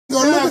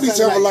treat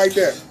each other like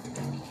that.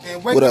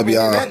 What up,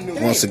 y'all?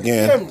 Once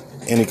again,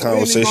 any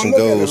conversation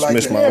goes.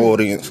 Miss my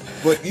audience.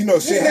 But you know,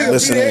 shit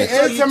happens. Listen,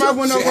 Every time I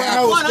went over her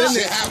house,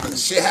 shit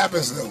happens. Shit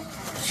happens though.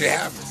 Shit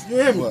happens. You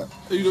hear me?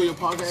 So you do your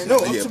podcast? No,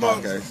 I'm talking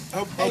about No.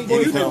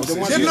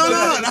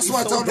 That's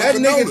why I told that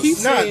nigga.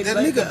 nigga. That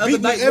nigga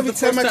beat me every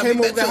time I came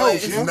over the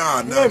house.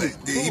 Nah,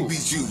 he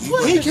beat you.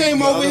 He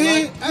came over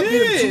here. I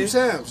beat him 2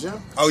 times, yo.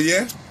 Oh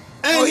yeah.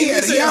 And he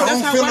had a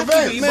home field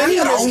event. Man, he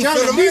had a home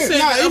field event.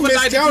 Nah, he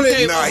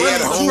miscounted. Nah, he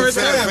had a home field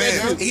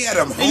event. He had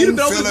a home field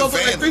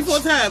event. Like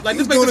 3-4 times. Like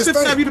this makes the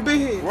 5th time you'd have been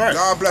here. Right.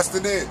 God bless the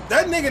dead.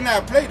 That nigga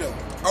not play though.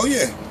 Oh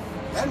yeah.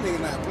 That nigga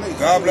not play.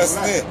 God bless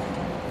the dead.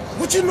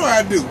 What you know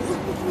I do?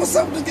 What's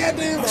up with the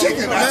goddamn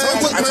chicken?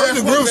 I told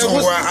you the grill was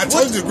gonna go out. I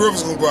told you the grill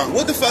was gonna go out.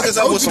 What the fuck is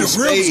up with some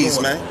spades,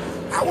 man?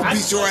 I would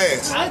beat your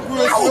ass. I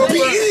would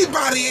beat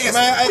anybody's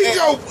ass.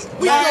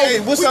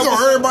 Man, we go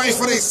everybody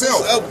for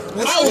themselves. I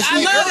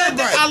love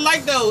that. I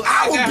like those.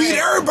 I would beat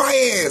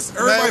everybody's ass.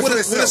 Everybody for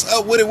themselves. What's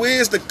up with it?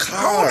 Where's the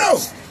car? I don't know.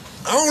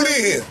 I don't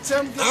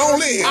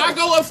live here. I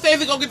go upstairs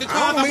and go get the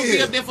car. I'm gonna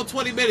be up there for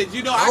 20 minutes.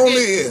 You know, I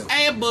get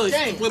ambushed.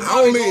 I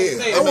don't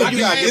live here. I would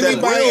beat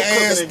anybody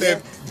ass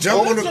that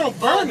jump on the.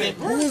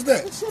 Who is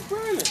that? What's up,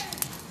 burning?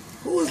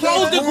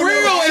 Close the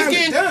grill. It's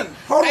getting done.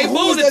 Hey,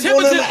 move the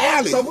temperature.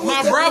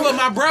 My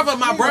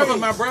brother.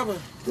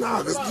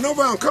 Nah, cause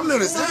nobody coming in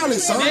this alley,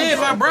 son. Yeah,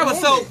 my brother.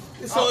 So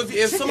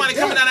if somebody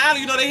coming down the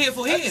alley, you know they here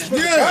for him.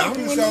 Yeah.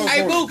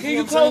 Hey, boo, can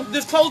you close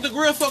the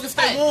grill so it can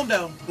stay warm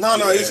though? No,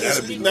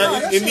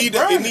 it need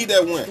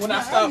that wind. When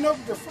I stop, man,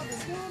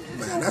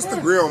 that's the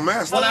grill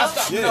master. When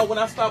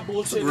I stop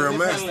bullshit, grill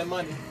master.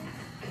 Money.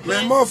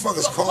 Man,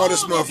 motherfuckers call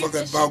this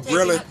motherfucker about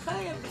grilling.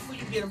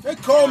 They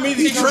call me.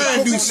 He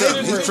trying to do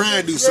something. He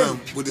trying to do something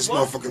with this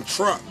motherfucking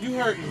truck. You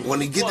heard me. When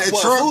he get that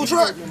truck,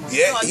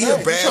 yeah, he a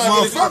bad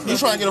motherfucker. You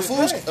trying to get a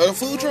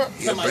food truck?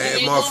 He a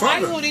bad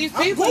motherfucker. These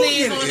people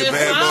is on He a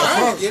bad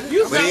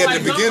motherfucker. But he at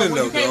the beginning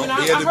though, He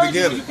at the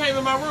beginning. You came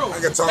in my room. I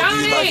can talk to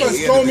you like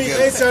he at the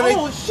beginning.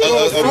 Oh shit!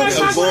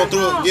 Going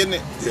through it, getting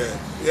it.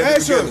 Yeah, at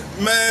the beginning.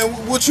 Man,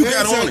 what you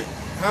got on it?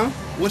 Huh?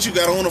 What you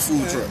got on a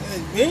food truck?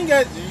 You ain't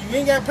got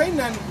to pay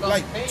nothing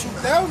like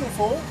 $2,000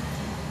 for it.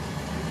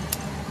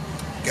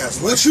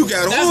 What you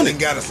got on it?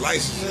 Got his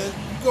license. You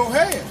go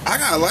ahead. I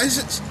got a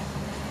license.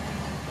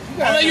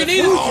 You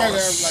need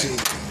it.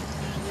 Shit.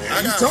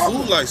 I got a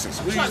food license.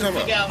 What are you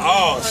talking about?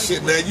 Oh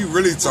shit, man, you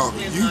really talking?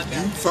 You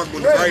fuck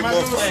with the right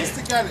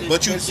motherfucker.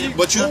 But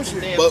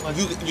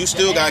you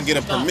still gotta get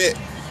a permit.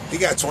 He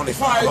got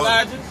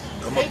 2,500.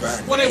 I'm a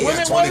back. He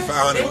got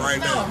 2,500 right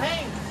now.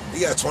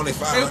 He got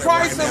 2,500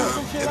 right now,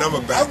 and I'm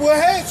a back. I would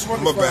have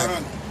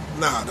 2,500.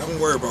 Nah, don't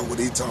worry about what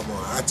he talking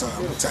about. I'm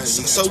telling you.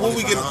 So what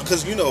we get?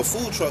 Because you know, a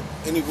food truck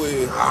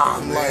anywhere.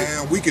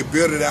 Man, we could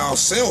build it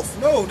ourselves.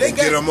 No, they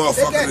got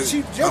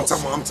cheap jokes.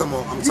 I'm talking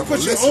about. You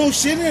put your own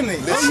shit in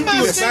it. Listen,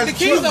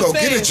 you go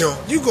get a joint.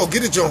 You go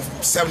get a joint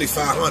for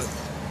 7,500.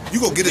 You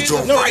go get a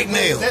joint right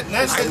now.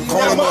 I can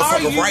call a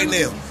motherfucker right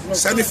now.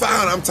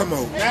 7,500. I'm talking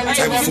about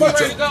type of food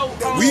truck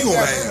that we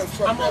gonna have.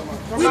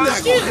 We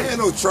not gonna have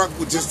no truck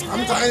with just.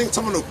 I ain't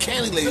talking about no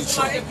candy lady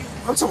truck.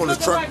 I'm talking about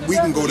a truck we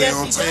can go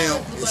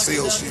downtown and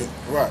sell shit.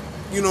 Right.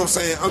 You know what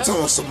I'm saying? I'm talking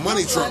about some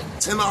money truck,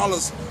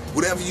 $10,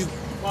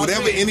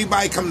 whatever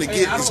anybody come to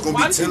get, it's gonna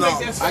be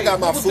 $10. I got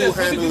my food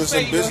handlers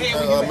and business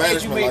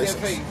management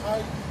license.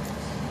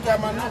 I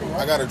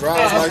got a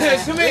driver's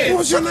license. Come here. What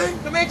was your name?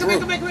 Come here.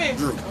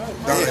 Drew.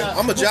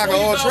 I'm a jack of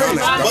all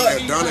trades.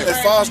 But as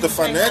far as the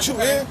financial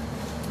end,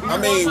 I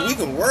mean, we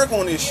can work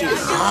on this shit.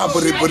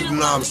 But you know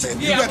what I'm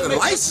saying? You got the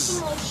license.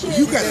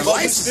 You got the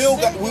license.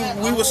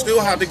 We would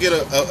still have to get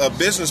a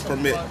business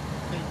permit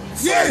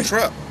for the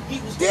truck.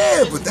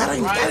 Yeah, but that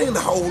ain't the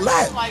whole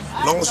lot.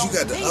 As long as you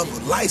got the other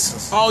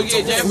license. Oh yeah,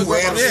 I got the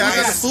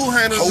food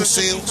handlers.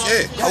 Wholesale.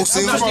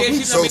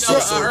 So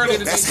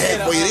that's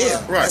halfway there.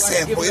 Right. That's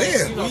halfway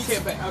there.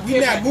 We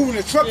not moving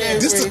the truck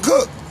everywhere. This the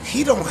cook.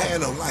 He don't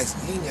have no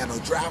license. He ain't got no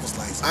driver's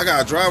license. I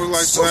got a driver's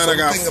license and I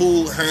got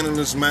food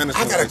handlers management.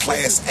 I got a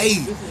Class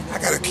A. I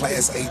got a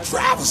Class A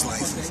driver's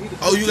license.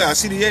 Oh, you got a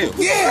CDL?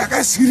 Yeah, I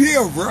got a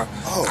CDL, bro.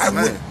 Oh,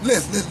 man.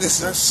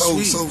 Listen. So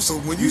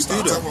when you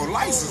start talking about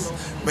license,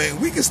 man,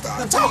 we can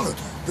start talking.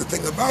 The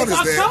thing about it is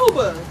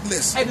that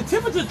listen. Hey, the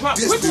temperature dropped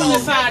quickly on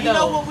this side, though. You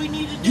know what we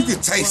need to do? You can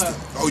taste it.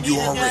 Oh,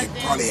 you already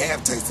probably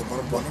have tasted,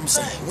 but what I'm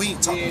saying, we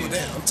ain't talking about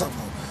that. I'm talking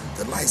about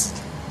the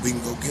license. We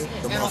can go get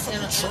the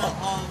motherfucking truck.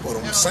 What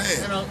I'm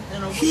saying,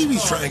 he be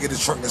trying to get a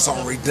truck that's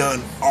already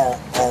done,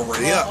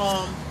 already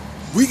up.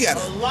 We gotta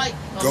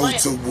go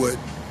to what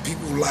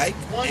people like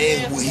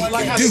and what he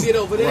can do. You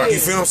feel what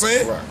I'm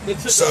saying? Right.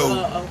 So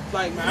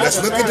let's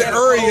look at the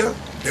area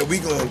that we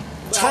gonna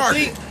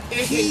target.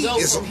 He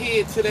is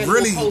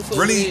really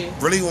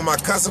what my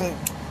cousin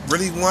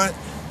really want.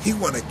 He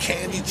want a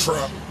candy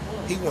truck.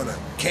 He want a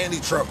candy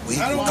truck where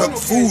he can cook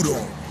food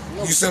on.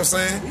 You see what I'm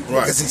saying?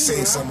 Right. Because he's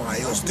seen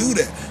somebody else do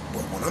that.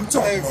 But when I'm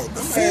talking about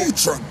the food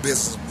truck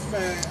business,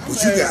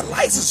 which you got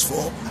license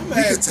for, we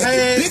can take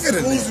it bigger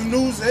than that.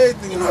 News,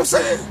 everything. You know what I'm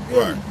saying?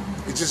 Right.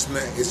 It's just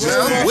not. It's Man, just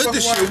I'm not. with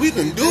the shit. We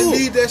can do. You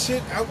need that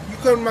shit. You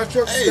come to my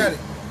truck, you got it.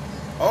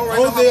 All right,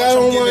 Only now how thing I much don't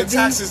I'm getting wanna in do-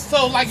 taxes?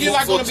 So like you're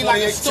not gonna be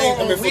like a store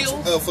on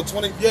wheels. For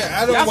 20. Yeah,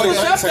 I don't That's want what's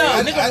up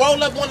that. though. Nigga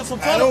roll up one of some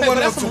I toilet don't paper. want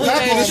no That's some hood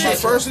tobacco on ass my shit.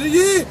 First of the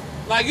year.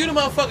 Like you the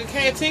motherfucking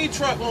canteen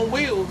truck on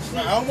wheels.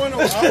 I don't want no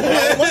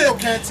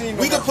canteen.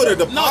 We can put a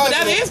deposit. No, but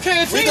that is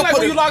canteen. Like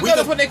when you lock up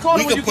and put that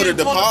corner when you put a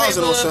get toilet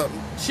deposit on paper,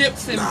 something.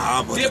 chips and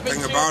Nah, but the dip and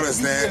thing shit. about it is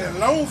You that get a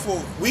loan for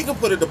it. We can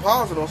put a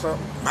deposit on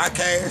something. my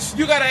cash,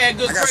 You gotta have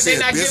good Like I credit. They're said,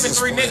 not giving business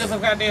 3 plan. niggas a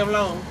goddamn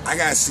loan. I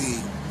gotta see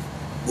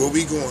where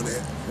we going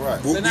at. Right.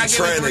 What They're we not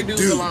giving trying 3 to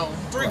dudes do. a loan.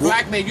 3 What-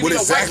 black men. You what need a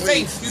white exactly-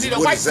 face. You need a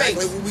what white exactly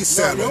face. what we No,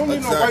 selling. you don't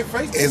need no white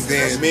face. And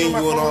then- Me and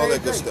you and all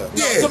that good stuff.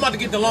 Yeah. Somebody to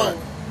get the loan.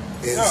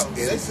 Is No, is-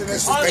 they said is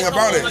that's- the thing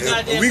about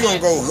it. If we gonna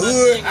go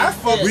hood. I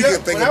fucked We up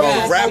can think when I was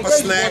about on rapper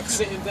probation.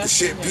 snacks, the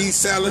shit P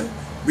selling.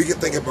 We can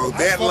think about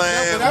that fucked up when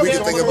I line. We was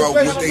can on think about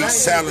probation. what they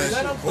selling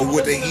or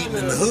what they eating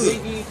in the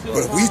hood.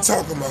 But if we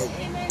talking about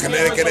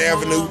Connecticut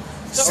Avenue,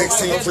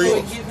 16th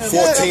Street,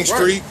 14th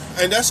Street,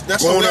 And that's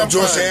going where up I'm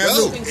Georgia trying to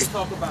Avenue.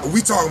 go. If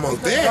we talking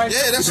about that,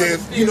 Yeah, that's then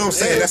what- you know what I'm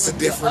saying. That's a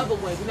different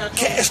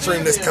cash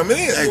stream that's coming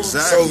in.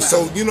 Exactly.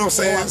 So you know what I'm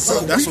saying. So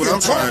That's we what can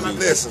I'm trying talk. to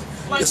do. Listen,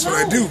 that's what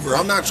I do, bro.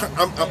 I'm not trying.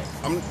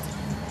 I'm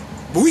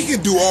But we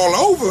can do all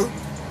over.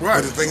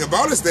 Right. But the thing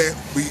about it is that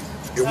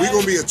if we're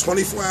gonna be a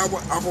 24-hour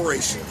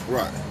operation,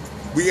 right.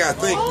 we gotta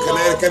think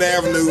Connecticut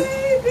Avenue,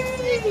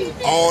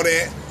 all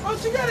that.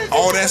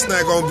 All that's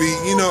not gonna be,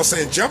 you know what I'm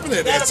saying, jumping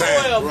at that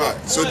time. Right.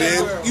 So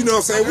then, you know what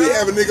I'm saying, we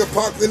have a nigga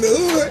parked in the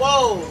hood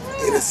Whoa.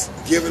 and it's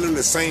giving them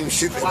the same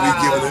shit that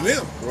we giving to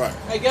them. Right.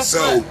 Hey, guess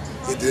So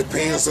what? it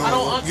depends I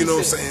don't on, you know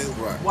what I'm understand.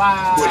 saying, Right.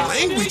 Wow. what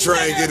lane we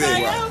try and get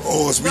in.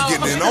 Or is we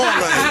getting in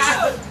all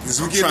lanes?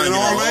 Is we getting Trying in to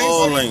all get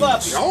all lanes?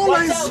 lanes. All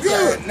lanes is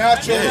good.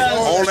 Nachos.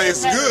 All lanes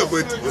is good,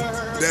 but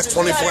that's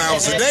 24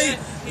 hours a day.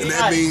 And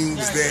that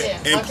means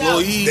that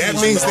Employees. That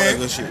means and all that-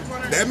 good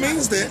shit. That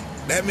means that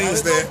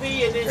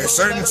at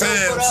certain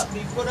times,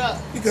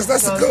 because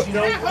that's a cook. He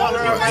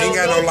ain't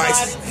got no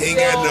license. He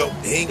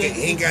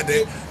ain't got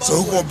that. So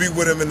who gonna be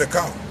with him in the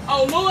car?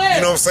 Oh, Louis.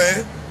 You know what I'm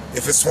saying?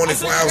 If it's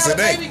 24 hours a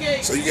day.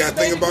 So you gotta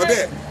think about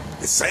that.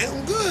 It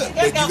sounds good,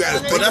 but you gotta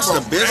think that's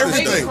about the business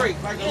everything. thing.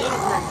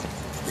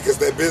 Because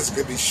that business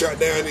could be shut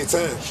down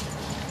anytime.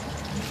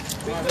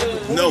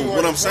 No,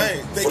 what I'm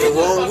saying. For the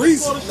wrong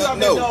reason.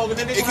 No,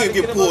 it can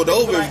get pulled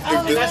over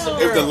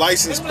if the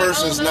licensed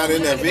person's not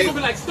in that They're gonna vehicle.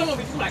 be like, some of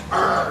it, you like,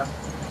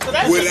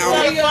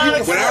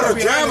 Without a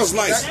driver's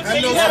license. I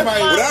know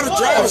somebody Without a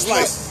driver's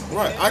license.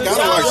 Right. I got a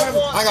license.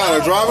 I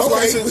got a driver's Okay,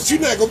 license. but you're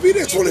not gonna be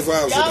there 24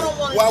 hours a day.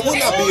 Why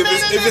wouldn't I be if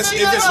it's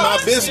my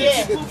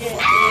business?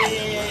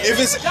 If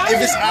it's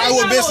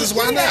our business,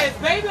 why not?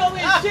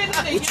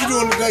 What you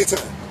do in the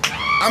daytime?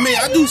 I mean,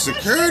 I do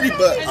security,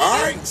 but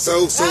All right,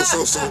 so ain't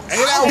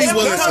I'll be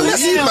willing to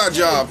leave my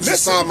job to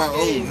start my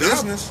own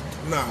business.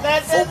 Nah,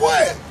 for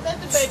what?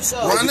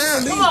 Why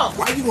not?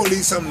 Why you gonna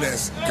leave something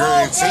that's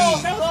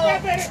guaranteed?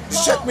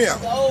 Just check me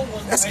out.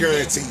 That's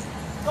guaranteed.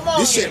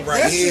 This shit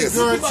right That here shit is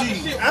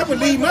guaranteed. I would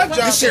leave my job.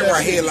 this shit for that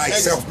right here shit. like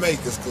self-made,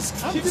 cause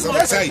I'm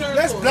gonna tell you,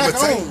 That's black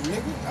tell you. owned,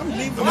 nigga. I'm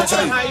leaving I'm my gonna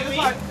tell job. you, the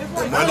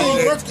I money ain't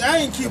that work- I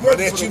ain't keep the money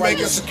working that for you the make white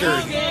in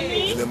security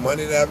and the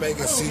money that I make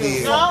in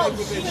CDL,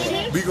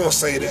 we gonna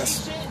say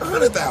that's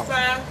 100,000.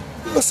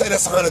 We gonna say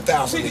that's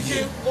 100,000 a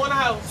year.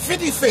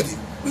 50-50.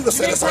 We gonna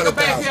say that's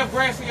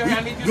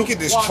 100,000. We get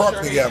this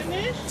truck together.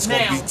 It's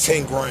gonna be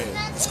 10 grand.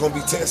 It's gonna be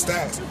 10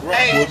 stacks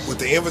with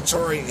the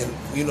inventory and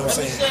you know what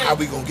I'm saying. How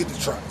we gonna get the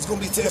truck? It's gonna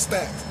be 10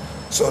 stacks.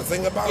 So the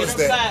thing about it is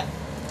that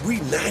we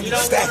 90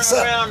 stacks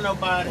up.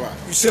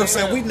 You see what I'm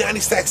saying? We 90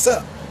 stacks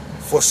up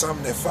for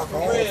something that fuck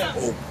off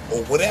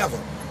or whatever.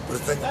 But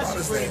the thing about it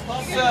is that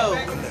I'm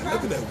not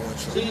looking at one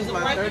truck.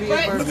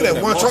 I'm looking at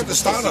one truck to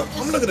start up.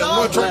 I'm looking at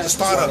one truck to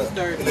start up.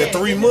 And in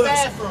 3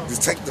 months, to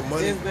take the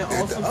money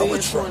that the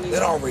other truck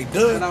that already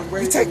done,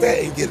 we take that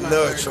and get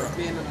another truck.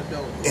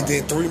 And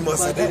then 3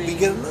 months after that, we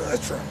get another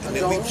truck. And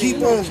then we keep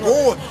on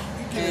going.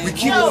 We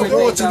keep on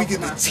going till we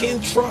get to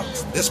 10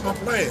 trucks. That's my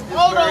plan.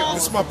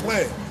 That's my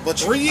plan. But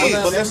 3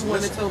 years. you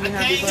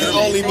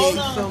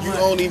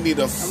only need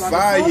a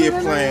 5-year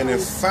plan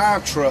and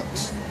 5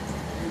 trucks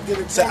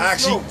to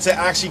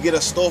actually get a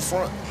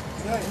storefront.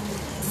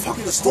 Fuck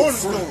the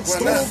storefront.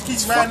 Fuck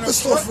the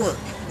storefront.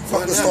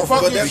 Fuck the storefront.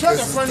 Fuck your truck in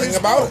Because front the of thing your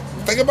about it.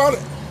 Think about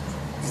it.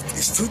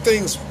 It's 2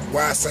 things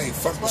why I say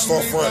fuck the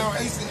storefront.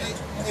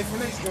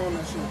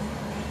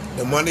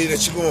 The money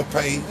that you're gonna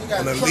pay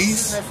on the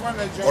lease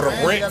or the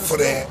rent for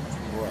that.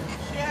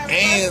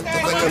 And the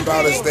thing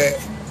about it is that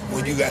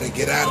when you gotta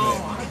get out of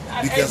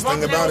that. Because the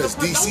thing about it is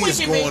DC is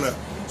going up.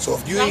 So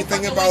if you ain't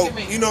thinking about,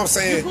 you know what I'm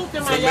saying,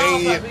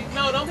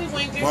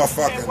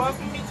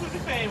 motherfucking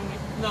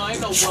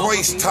the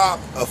choice top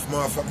of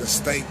motherfucking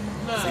steak,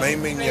 filet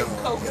mignon.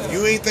 If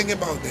you ain't thinking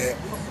about that,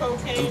 I'm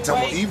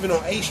talking about even on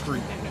 8th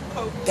Street,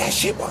 that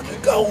shit about to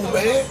go,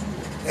 man.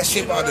 That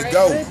shit about to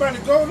go.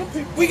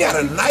 We got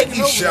a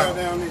Nike shop.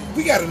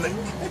 We got a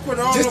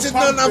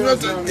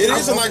It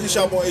is a Nike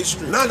shop on 8th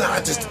Street. No,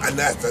 this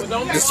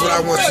is what I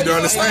want you to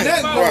understand.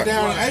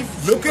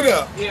 Look it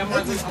up.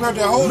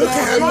 Look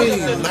at how many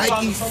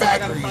Nike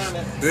factories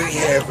they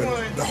have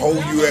in the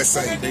whole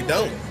USA. They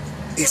don't.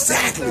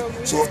 Exactly.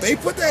 So if they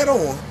put that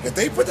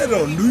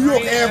on New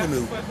York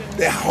Avenue,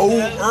 that whole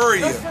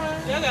area,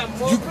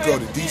 you can go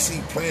to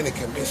DC Planning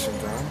Commission,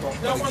 bro. I'm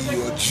about to give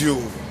you a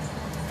jewel.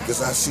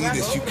 Because I see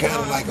that you kind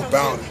of like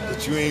about it,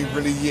 but you ain't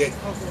really yet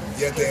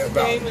there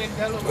about it.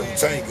 But I'm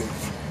telling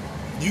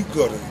you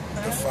go to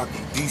the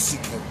fucking DC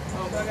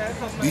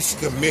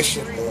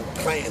Commission on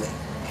Planning.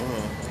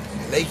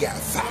 And they got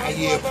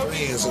 5-year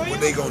plans of what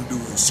they gonna do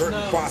in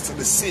certain parts of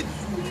the city.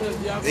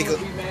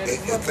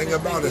 The thing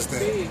about it is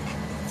that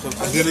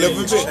I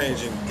deliver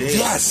beer.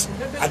 Yes,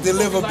 I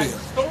deliver beer.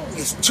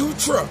 It's 2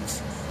 trucks.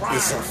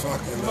 It's a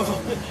fucking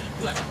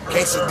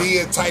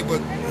quesadilla type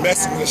of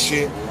Mexican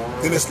shit.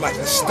 Then it's like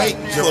a steak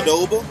joint.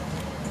 Cordoba?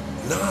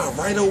 Nah,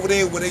 right over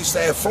there where they used to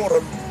have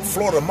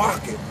Florida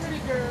Market.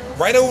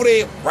 Right over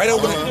there,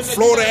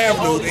 Florida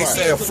Avenue, they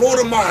say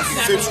Florida Market.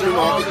 5th Street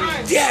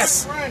Market.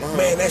 Yes!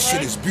 Man, that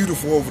shit is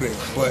beautiful over there.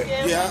 But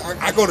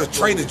I go to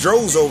Trader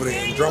Joe's over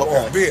there and drop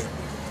off beer.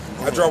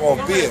 I drop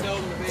off beer.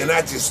 And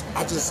I'm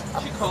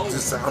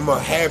a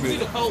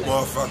habit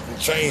motherfucking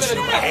change. I'm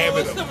a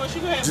habit of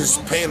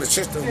just paying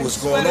attention to what's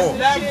going on.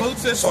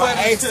 So I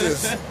asked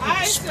this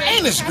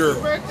Spanish girl.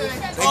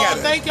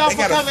 Thank y'all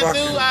for coming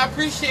through. I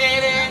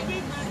appreciate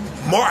it.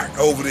 Mark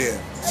over there.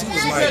 She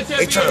was like,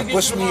 they trying to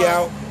push me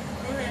out.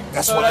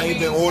 That's why I ain't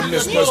been ordering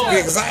this much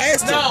beer. Because I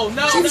asked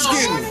her. She was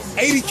getting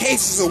 80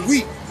 cases a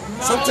week.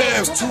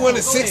 Sometimes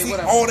 260,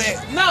 all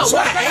that. So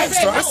I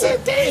asked her. I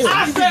said,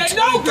 damn, you get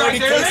 20, 30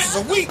 cases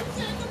a week.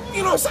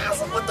 You know what I'm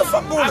saying? What the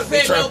fuck going on?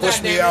 They trying to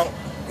push me out.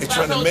 They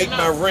trying to make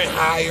my rent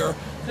higher.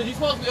 They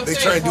trying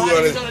to do all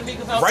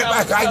that. Right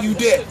back, I you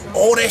that.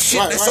 All that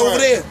shit that's over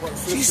there.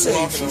 She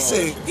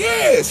said,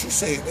 yeah. She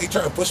said, they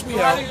trying to push me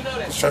out.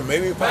 They trying to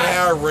make me pay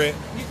higher rent.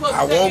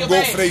 I won't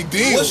go for their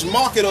deal. Which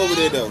market over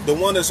there, though? The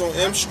one that's on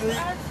M Street?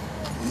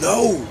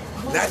 No,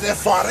 not that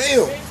far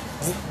down.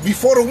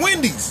 Before the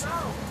Wendy's.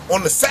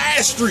 On the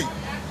side street.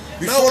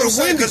 Before the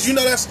Wendy's. Because you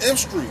know that's M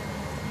Street.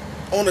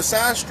 On the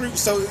side street.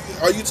 So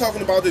are you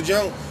talking about the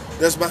junk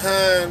that's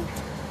behind?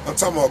 I'm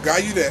talking about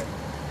Gallaudet.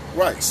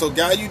 Right. So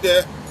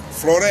Gallaudet,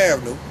 Florida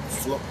Avenue.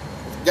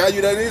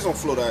 Gallaudet is on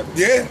Florida Avenue.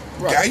 Yeah.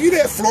 Right.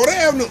 Gallaudet, Florida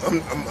Avenue.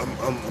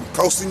 I'm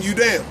coasting you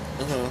down.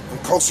 I'm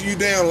coasting you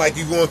down like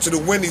you going to the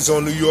Wendy's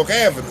on New York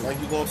Avenue. Like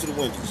you going to the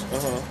Wendy's.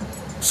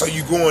 So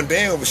you going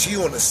down, but she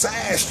on the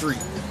side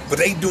street. But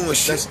they doing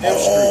shit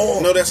that's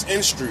all. No, that's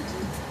N Street.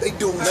 They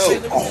doing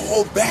shit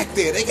all back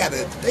there. They got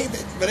a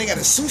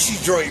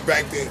sushi joint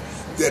back there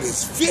that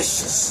is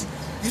vicious.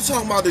 You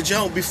talking about the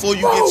jump before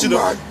you get to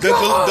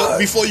the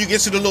before you get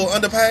to the little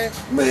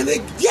underpass? Man,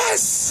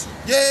 yes.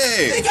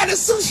 Yeah. They got a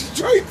sushi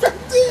joint back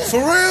there. For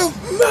real?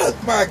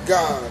 Look, my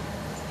God.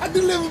 I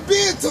deliver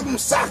beer to them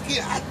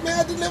sake.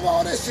 I deliver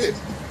all that shit.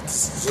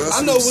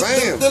 I know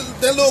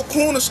that little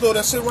corner store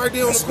that sit right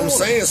there on the corner. That's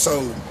what I'm saying.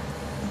 So,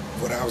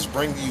 what I was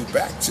bringing you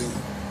back to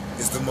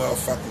is the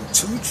motherfucking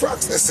 2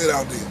 trucks that sit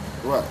out there.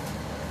 Right.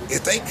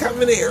 If they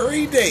come in there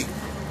every day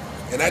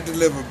and I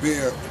deliver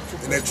beer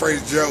in that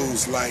Trader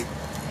Joe's, like,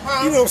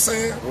 you know what I'm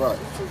saying? Right.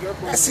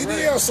 I see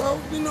the so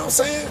you know what I'm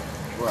saying?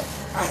 Right.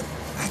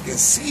 I can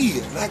see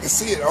it. And I can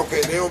see it.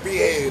 Okay, they don't be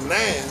here at 9,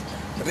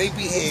 but they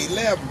be here at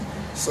 11.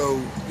 So,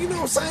 you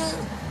know what I'm saying?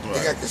 Right.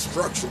 They got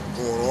construction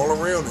going all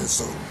around it,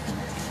 so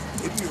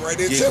they be right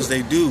there. Yeah, because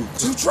they do.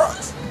 2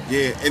 trucks.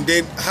 Yeah, and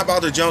then how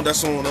about the jump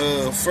that's on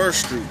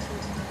 1st Street?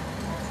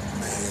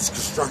 There's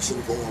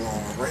construction going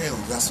all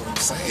around. That's what I'm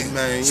saying.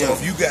 Man, so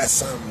if you got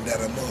something that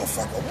a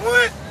motherfucker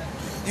want,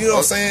 you know what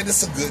I'm saying?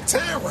 It's a good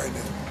time right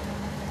now.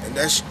 And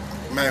that's,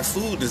 man,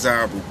 food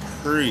desirable,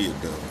 period,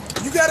 though.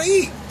 You gotta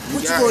eat.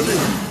 What you gonna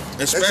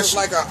do? Especially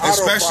like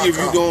especially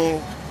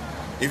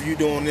if you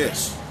doing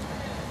this.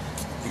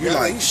 You're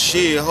like,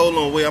 shit, hold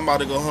on, wait, I'm about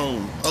to go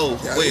home. Oh,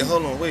 wait,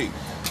 hold on, wait.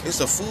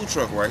 It's a food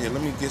truck right here.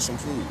 Let me get some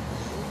food.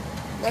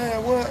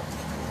 Man, what?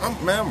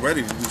 I'm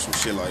ready to do some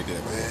shit like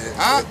that,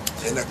 man.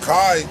 In the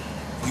car,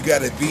 you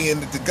gotta be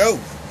in it to go.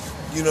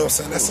 You know what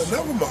I'm saying? That's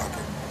another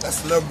market.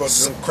 That's another, but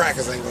some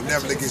crackers ain't gonna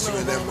never get you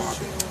in that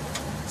market.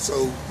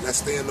 So let's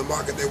stay in the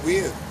market that we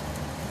in.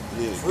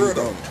 Yeah, for real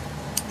though.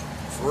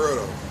 For real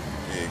though.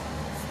 Yeah.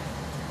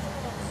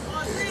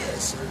 Yeah,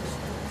 that's serious.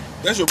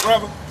 That's your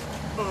brother?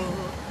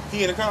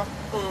 He in the car?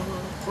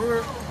 For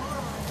real?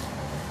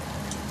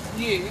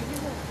 Yeah.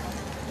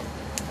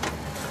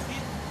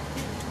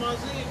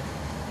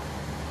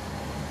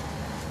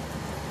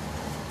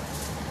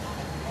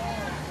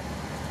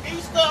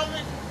 He's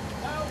coming.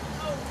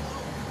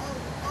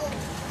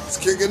 It's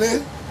kicking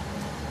in?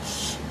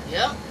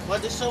 Yep,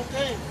 but it's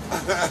okay.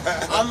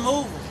 I'm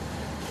moving.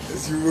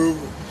 Is you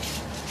moving?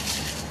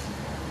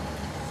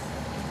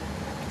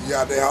 You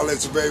out there holler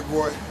at your baby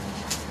boy?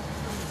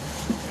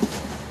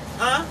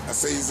 Huh? I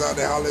say he's out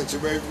there holler at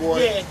your baby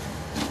boy? Yeah.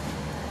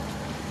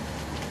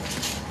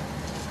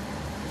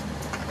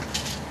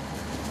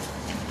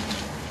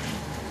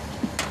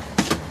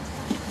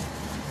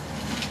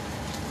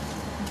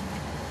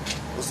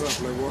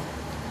 Playboy?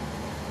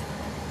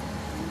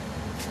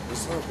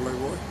 What's up,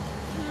 Playboy?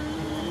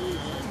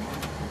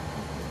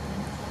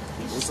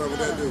 What's up with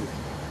that dude?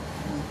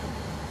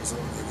 What's up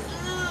with that dude?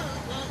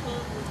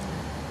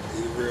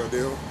 He the real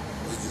deal?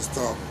 Or he just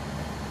talking?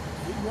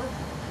 He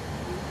working.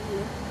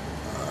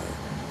 Alright.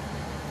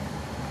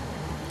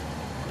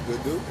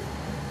 Good dude?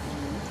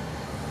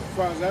 As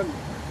far as I know.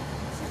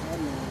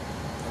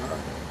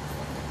 Alright.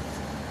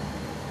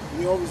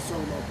 We always talk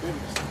about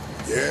business.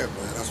 Yeah,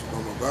 man, that's what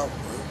I'm about,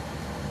 man.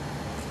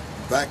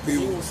 Black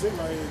people. You don't sit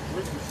right here and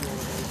drink this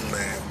shit.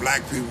 Man, black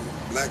people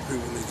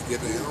need to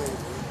get their own,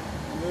 man.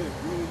 Yeah,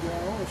 we need to get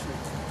our own shit.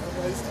 That's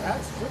why he said, I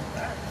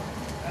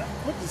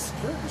quit this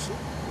script and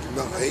shit.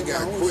 No, he ain't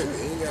got to quit.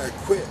 He ain't got to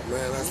quit,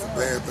 man. That's a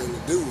bad thing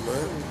to do,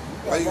 man.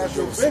 Why you about gonna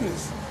your do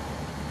business.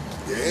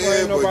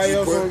 Yeah, but nobody you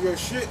else put... on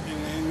your shit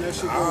and that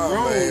shit go Nah,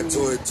 wrong. man,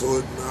 to it.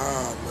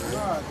 Nah, man.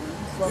 Nah,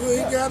 dude, You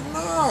ain't got,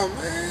 nah,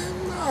 man,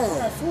 no. You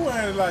got food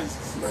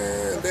analysis.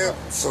 Man, that,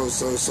 so,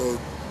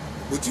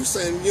 what you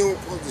saying, you don't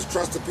supposed to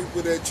trust the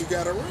people that you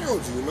got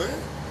around you, man.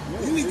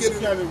 Yeah, you need to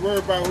get got to worry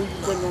about who you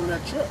putting on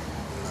that truck.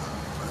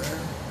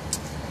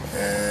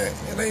 Man,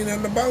 it ain't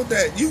nothing about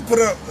that. You put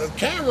up a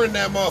camera in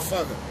that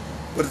motherfucker.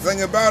 But the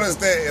thing about it is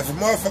that if a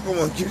motherfucker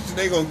want to get you,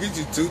 they gonna get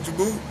you too,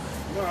 boo.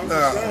 No, I'm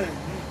just saying.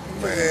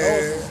 You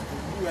man.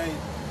 You ain't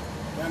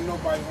got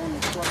nobody on the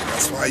truck.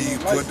 That's why you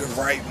put the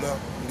right number.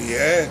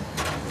 Yeah.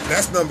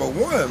 That's number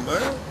one,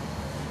 man.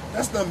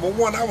 That's number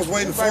one. I was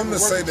waiting for him to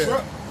say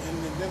that.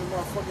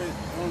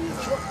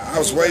 I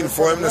was waiting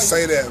for him to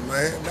say that,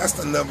 man. That's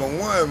the number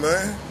one,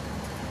 man.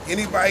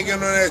 Anybody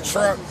getting on that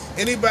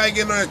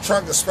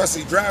truck,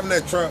 especially driving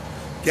that truck,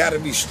 gotta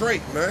be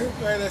straight, man. You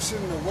got that shit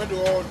in the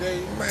window all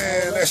day.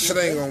 Man, that shit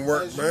ain't gonna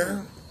work,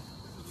 man.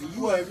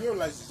 You have your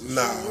license.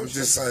 Nah, I'm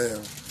just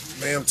saying.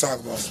 Man, I'm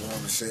talking about some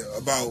other shit.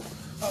 About,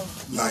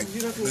 like,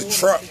 the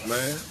truck,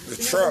 man. The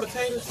truck.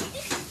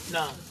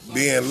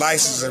 Being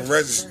licensed and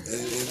registered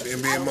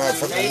and being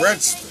motherfucking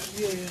registered.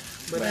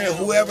 Man,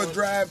 whoever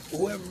behind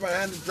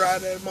the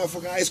drive that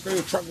motherfucking ice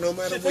cream truck, no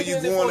matter where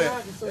you going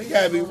at, they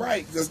gotta be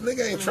right. Because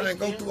nigga ain't trying to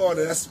go through all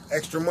that. That's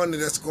extra money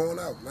that's going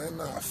out, man.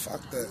 Nah,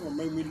 fuck that. You gonna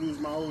make me lose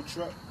my old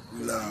truck?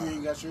 Nah. You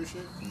ain't got your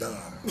shit? Nah,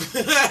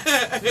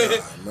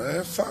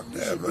 man. Fuck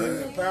that,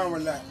 man.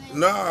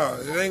 Nah,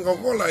 it ain't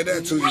gonna go like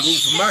that till you root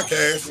for my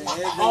cash.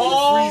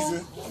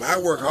 I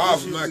work hard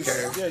for my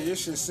cash. Yeah, your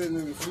shit sitting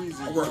in the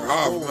freezer. I work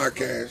hard for my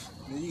cash.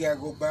 You gotta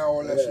go buy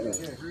all that shit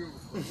again.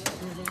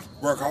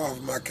 Work hard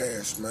for my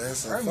cash, man.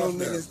 So I know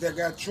niggas that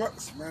got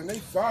trucks, man. They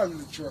follow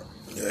the truck.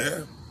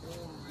 Yeah.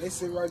 They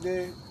sit right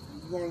there. You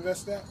gonna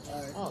invest that?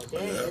 All right.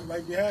 Yeah.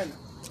 Right behind it.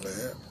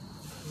 Yeah.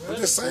 I'm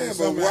just saying,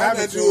 but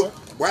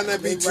why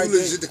not be too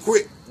legit to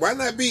quit? Why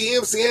not be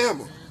MC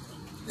Hammer?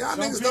 Y'all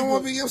niggas don't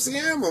want to be MC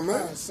Hammer,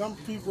 man. Some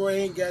people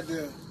ain't got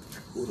the.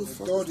 Who the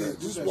fuck is that?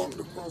 Just walked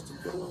across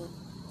the door.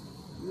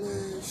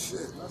 Man,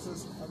 shit.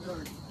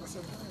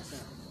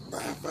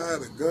 If I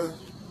had a gun,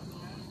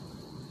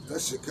 that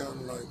shit kind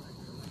of like,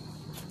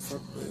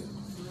 fuck me.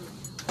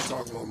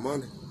 Talking about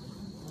money.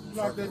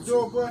 Lock that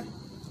door, boy.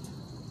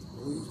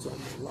 Who you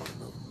talking about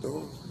locking up the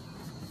door?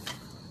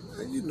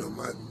 Man, you know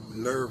my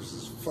nerves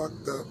is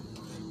fucked up.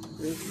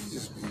 Man, you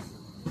just be...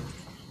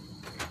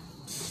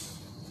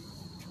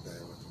 Damn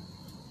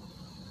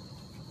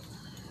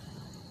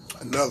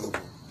it. Another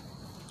one.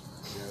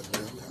 Yeah,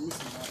 damn it.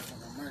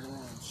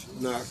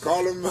 Nah,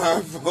 call him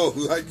my phone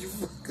like you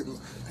fucking...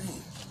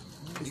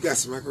 You got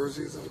some macaroni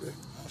cheese over there?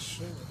 I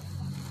should.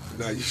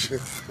 Nah, you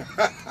should.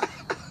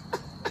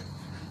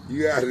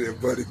 You out of there,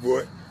 buddy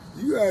boy.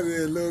 You out of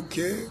there, little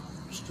kid.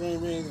 String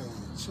beans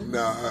and chicken.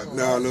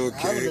 Nah, little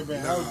kid.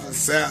 Nah,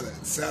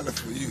 salad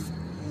for you.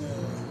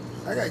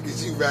 Yeah. I gotta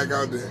get you back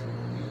out there.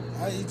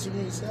 I eat too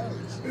many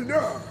salads.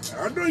 No,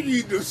 I know you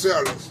eat them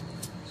salads.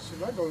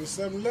 Shit, I go to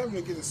 7-Eleven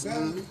and get a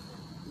salad.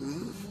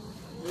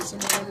 Get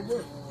somebody on the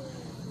work.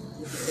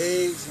 With the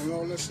eggs and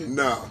all that shit.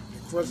 No.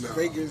 Crushed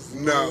bacons.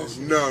 No.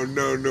 Sometimes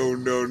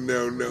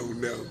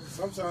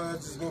I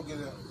just go get a.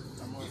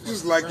 You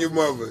just like your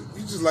mother.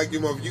 You just like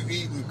your mother. You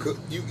eat and cook.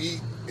 You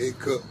eat and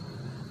cook.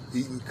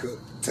 Eat and cook.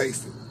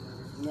 Taste it.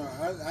 No,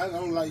 I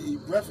don't like to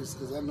eat breakfast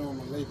because I know I'm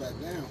gonna lay back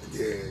down.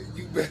 Yeah,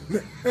 you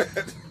better.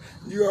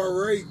 You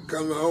already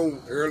coming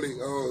home early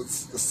on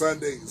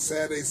Saturday,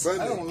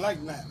 Sunday. I don't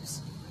like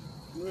naps.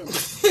 Really.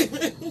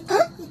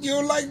 You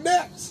don't like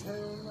naps? Hell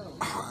no.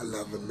 Oh, I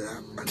love a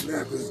nap. A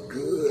nap is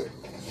good.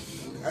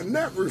 A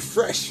nap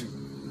refresh you.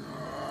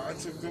 I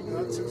took too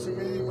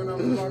many when I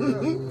was locked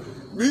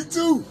up. Me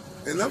too.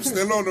 And I'm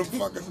still on them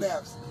fucking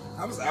naps.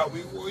 I was out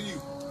before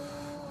you.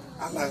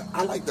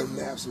 I like them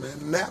naps, man.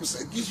 The naps,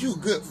 it gives you a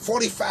good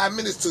 45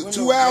 minutes to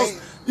 2 hours.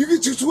 You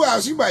get you 2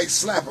 hours, you might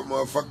slap a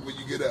motherfucker when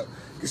you get up.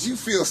 Because you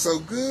feel so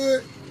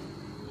good.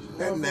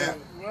 That nap,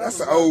 that's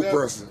an old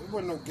person. There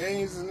wasn't no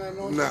games and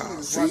nothing. Nah,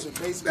 see,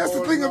 that's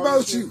the thing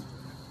about you.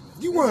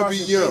 You want to be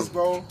young.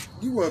 Baseball.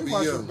 You want to be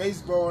young.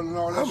 Baseball and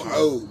all that I'm shit.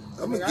 old.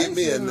 I'm going to get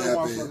me a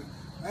nap in.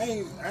 I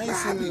ain't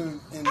sitting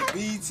in the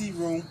BET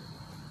room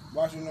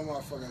watching no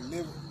motherfucking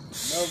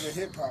loving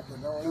hip hop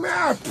and all that. Man,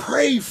 I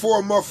pray for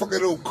a motherfucker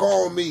don't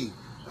call me.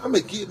 I'm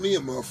gonna get me a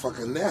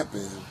motherfucking nap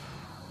in.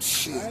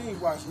 Shit. I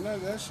ain't watching none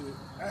of that shit.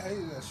 I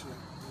hated that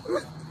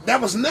shit. That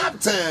was nap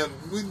time.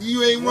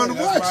 You ain't want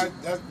to watch it.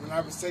 That's when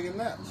I was taking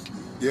naps.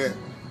 Yeah.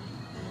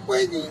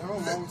 Wait,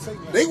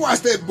 they watch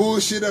that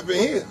bullshit up in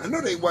here. I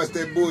know they watch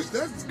that bullshit.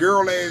 That's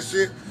girl ass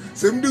shit.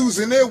 Some dudes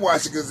in there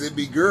watching because it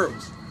be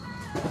girls.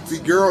 See,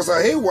 girls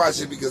out here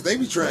watching because they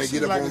be trying to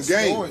get up like on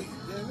game. game.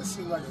 Yeah, this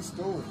shit like a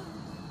story.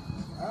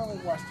 I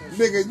don't watch that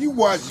Nigga, shit. you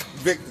watch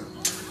Victor.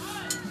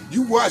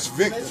 You watch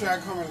Victor. They try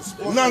to come in the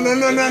sports.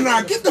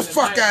 No. Get the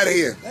fuck out of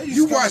here.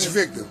 You watch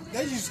Victor.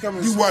 They used to come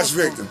in You watch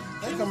Victor.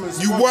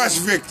 You watch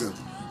Victor.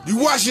 You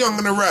watch Young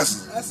and the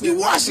Restless. You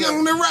watch Young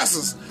and the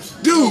Restless.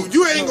 Dude,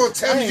 you ain't gonna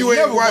tell me you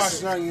ain't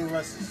watching.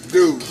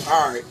 Dude,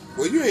 alright.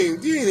 Well, you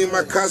ain't even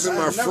my cousin,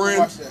 my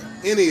friend,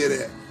 any of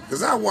that.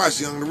 Because I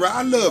watch Young and the Restless.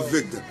 I love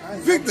Victor.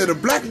 Victor, the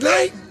Black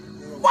Knight?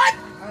 What?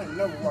 I ain't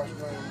never watched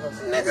Young and the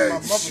Restless.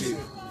 Nigga, shit.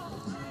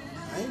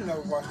 I ain't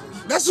never watched that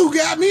shit. That's who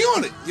got me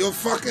on it. Your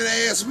fucking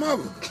ass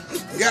mother.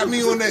 Got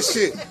me on that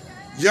shit.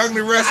 Young and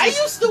the Restless. I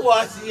used to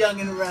watch Young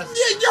and the Restless.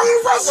 Yeah, Young and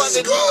the Restless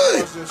is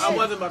good. I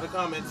wasn't about to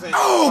comment.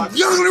 Oh,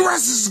 Young and the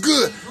Restless is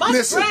good. My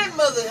Listen,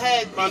 grandmother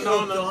had me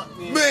hooked on.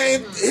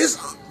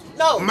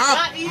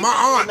 man,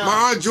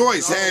 my aunt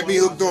Joyce had me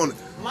hooked on it.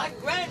 My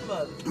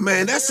grandmother.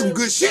 Man, that's some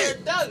good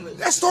shit. Douglas.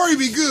 That story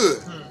be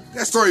good.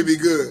 That story be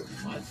good.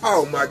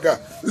 Oh my God.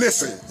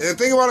 Listen, and the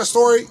thing about a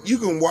story, you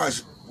can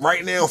watch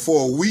right now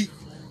for a week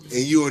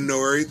and you'll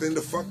know everything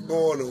the fuck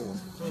going on.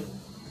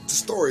 The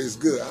story is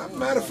good.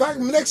 Matter of fact,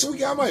 next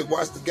week I might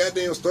watch the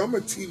goddamn story. I'm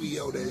gonna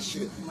TVO that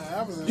shit.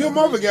 Man, your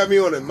mother got me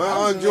on it. My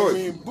aunt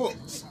Joyce.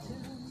 Books.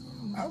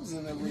 I was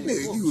in there reading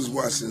Nigga, books. you was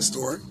watching the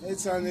story.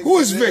 Who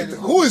is Victor?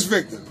 Who is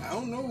Victor? I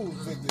don't know who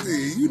Victor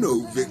is. Yeah, you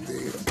know who Victor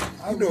is.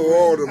 You know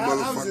all the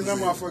motherfuckers. I was in that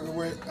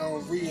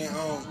motherfucker reading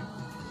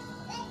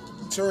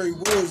Terry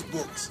Woods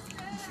books.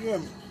 You hear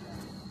me?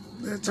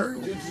 That Terry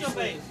Woods.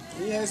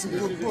 He had some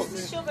good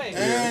books. Yeah.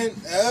 And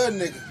the other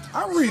nigga.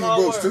 I'm reading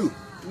books too.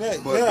 Yeah,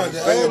 the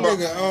other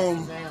nigga,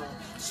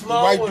 the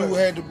white dude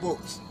had the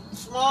books.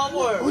 Small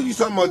world. Who you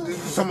talking about? You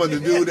talking about the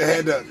dude that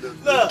had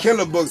the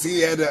killer books?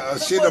 He had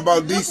shit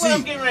about DC. What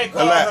I'm getting ready to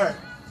call her.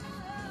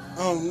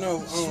 Oh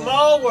no.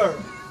 Small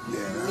world.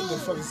 Yeah. What the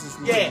fuck is this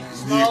name? Yeah,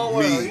 small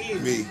world.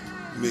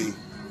 Me.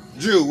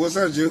 Jew, what's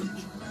up, Jew?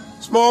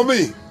 Small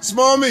me.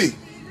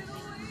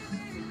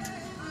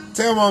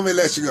 Tell mommy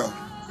let you go.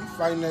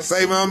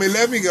 Say, mommy,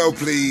 let me go,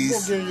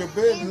 please. You gonna get in your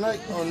bed tonight?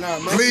 Oh, nah,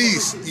 man.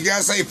 Please. You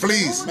gotta say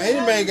please.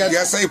 Man, man got you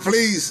gotta say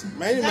please.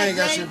 Man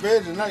got your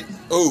bed tonight.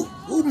 Oh,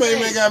 who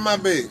man got my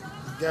bed?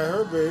 Got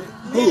her bed.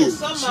 Who?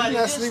 She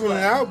not sleeping in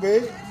our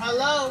bed.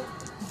 Hello?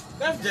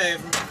 That's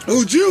Jasmine.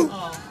 Who, Jew?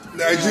 Oh.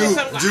 Nah,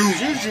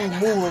 Juju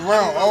moving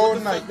around all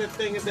night. The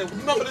thing is that,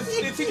 remember the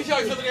TV show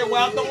you look at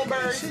Wild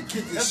Thornberry? She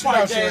kicked the That's shit part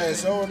out your Jasmine.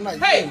 ass all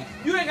night. Hey,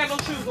 you ain't got no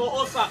shoes on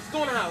or socks.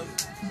 Go in the house.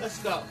 Let's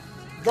go.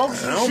 Go I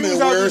don't know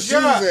where her shoes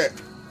at.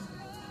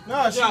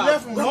 No, she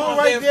left them one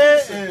right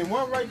there and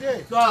one right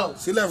there. Go.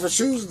 She left her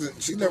shoes.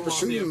 She left her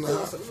shoes in the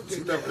house.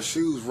 She left her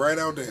shoes right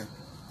out there.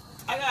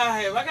 I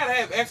gotta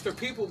have extra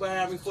people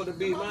behind me for the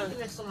big money.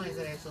 Somebody's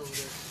ass over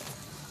there.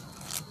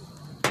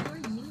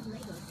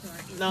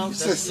 No, you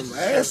said some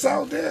ass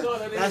out there?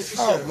 That's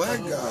oh my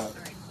God.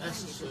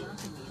 That's the shit.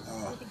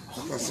 I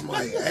thought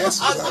somebody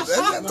ass was out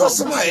there. I thought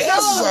somebody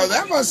ass was out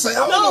there. I'm about to say,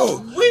 I don't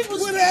know.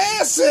 Where the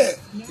ass at?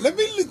 Let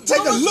me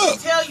take a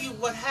look. Tell you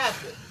what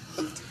happened.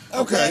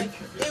 Okay.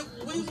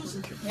 We was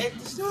at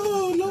the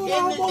store. No, I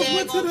almost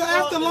went to the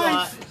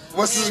afterlife.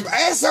 Was some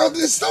ass out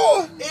in the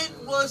store? It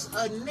was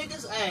a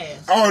nigga's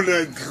ass. Oh,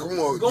 come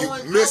on.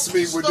 You missed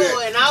me with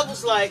that. And I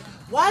was like,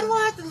 why do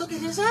I have to look at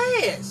his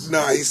ass?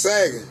 Nah, he's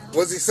sagging.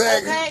 Was he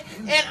sagging? Okay.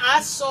 And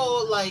I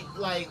saw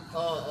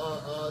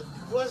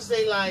was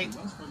they like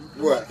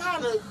what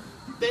kind of?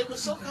 They were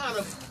some kind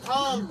of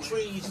palm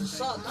trees or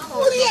something. I don't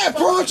what he had?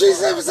 Palm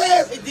trees in his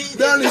ass?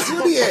 Donnie,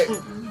 what he had?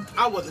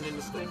 I wasn't in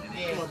the store.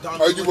 Yeah.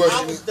 Oh, you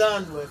wasn't? I was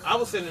done with. I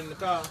was sitting in the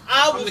car.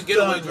 I'm the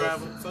getaway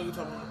driver. So you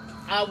talking about?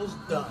 I was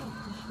done,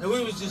 and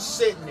we was just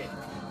sitting there,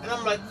 and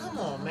I'm like, "Come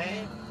on,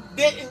 man!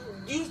 Didn't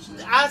you?"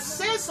 I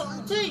said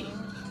something to you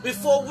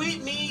before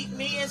me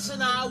and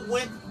Sanaa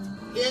went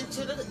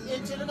into the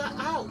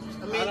house.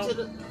 I mean,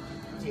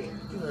 yeah,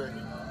 you heard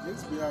it.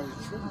 Let's be out here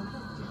tripping.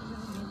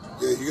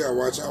 Yeah, you gotta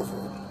watch out for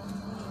him.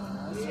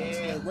 Yeah.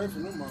 Stay away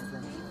from them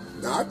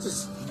motherfuckers. Nah,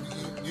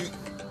 you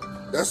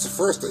that's the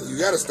first thing. You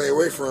gotta stay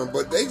away from them,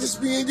 but they just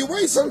be in your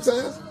way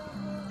sometimes.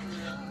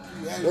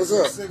 What's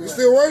up? You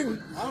still waiting?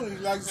 I don't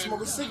even like to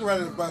smoke a cigarette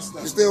at the bus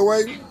stop. You still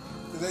waiting?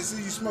 Because they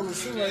see you smoking a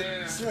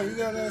cigarette. Slim, you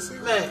got that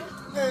cigarette?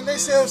 Man, they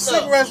sell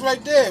cigarettes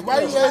right there.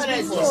 Why you ask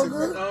me for a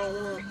cigarette?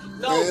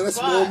 No, man,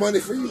 that's more money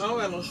for you. I don't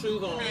have no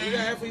shoes on. You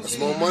got FEC. That's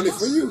more money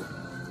for you.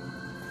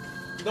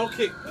 Don't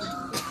kick me.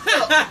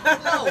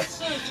 No,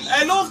 seriously.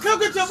 Hey, don't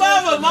come at your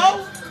mama,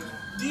 Mo.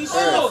 Do you see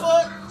my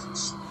foot?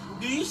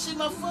 Do you see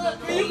my foot?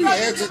 Don't be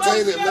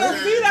agitated, man.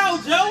 Feet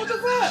out, Joe. What the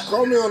fuck?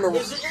 Call me on the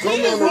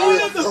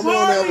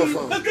other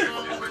phone.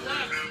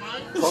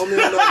 Call me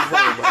on the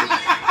phone, buddy.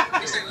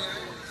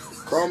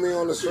 Call me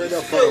on the straight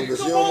up phone because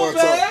you don't want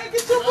to talk.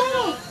 Get your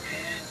mom.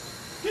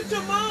 Get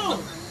your mom.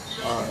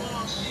 All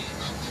right.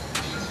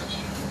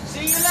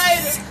 See you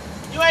later.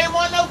 You ain't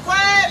want no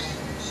crab?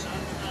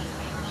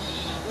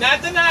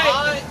 Not tonight.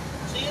 All right.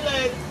 See you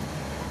later.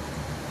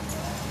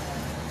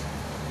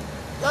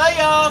 Love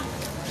y'all.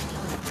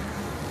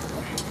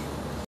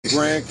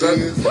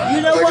 Grandkids.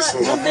 You know what?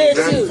 I'm there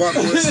too.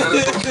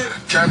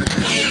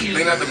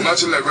 Ain't at the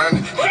macho like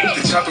Randy.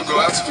 The chopper go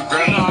out to the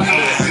ground.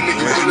 The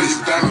nigga pull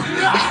you down.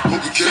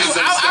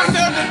 I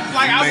felt it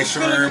like I was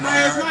feeling it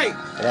last night.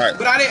 Right.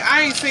 But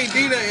I ain't seen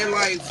Dina in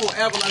like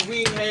forever. Like we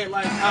ain't had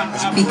like.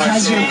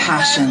 Because your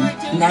passion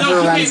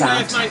never runs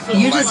out.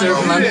 You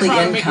deserve monthly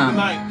income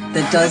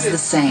that does the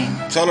same.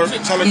 Tell her.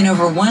 In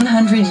over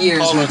 100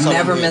 years, we've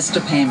never missed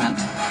a payment.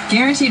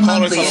 Guaranteed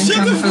monthly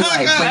income for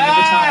life when you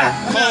retire.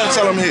 Call and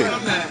tell him here.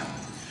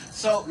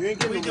 So we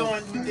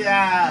doing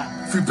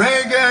Free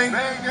bang gang.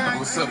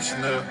 What's up,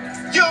 Chanel?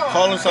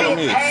 Call and tell him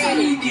here.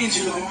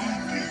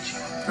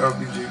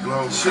 LBG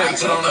Glow.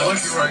 Shit, on the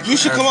monkey right. You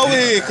should come over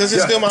here because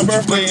it's still my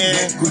birthday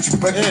and Gucci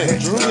bucket hat.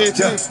 Drew here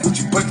too.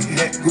 Gucci bucket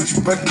hat. Gucci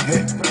bucket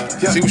hat.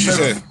 See what she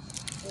said.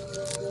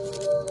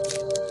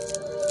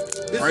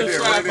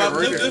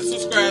 This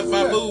subscribe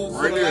by Move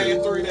for the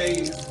last 3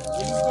 days.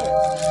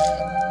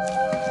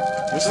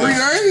 What's 3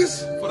 days?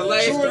 For the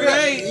last 3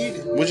 days.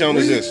 Which one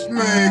is this?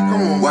 Man,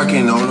 come on.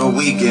 Working on the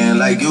weekend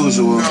like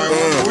usual.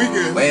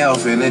 Way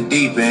off in the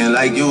deep end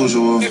like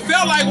usual. It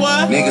felt like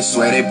what? Niggas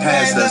swear they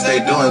passed us, they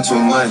doing too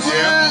much.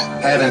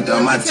 Haven't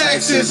done my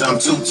taxes, I'm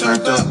too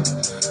turned up.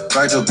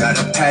 Virgil got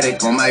a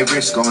paddock on my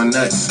wrist going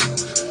nuts.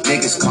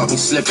 Niggas caught me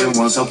slipping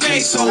once, okay,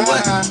 so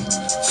what?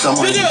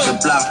 Someone hit the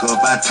block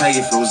up, I tell you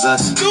if it was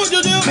us.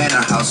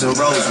 Manor house in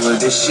Rosewood,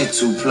 this shit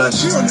too plush.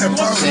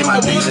 Say my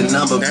thing's a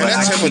number, but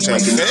I keep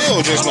making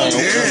fell just now.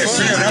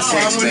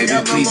 baby,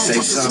 please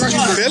say something.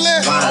 Feel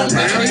it?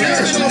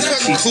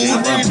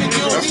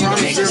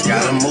 Niggas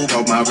gotta move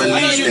on my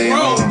release day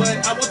home.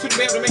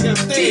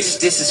 Bitch,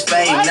 this is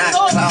fame, not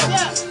clout.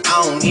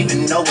 I don't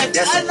even know what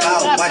that's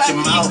about. Watch your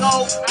mouth.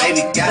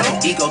 Baby got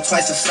an ego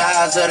twice the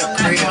size of the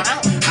crib.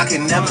 I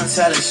can never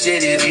tell a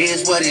shit, it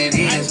is what it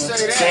is.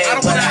 Say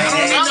what I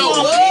had,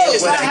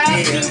 did what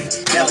I did.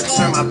 Never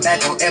turn my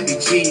back on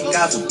FBG,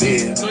 God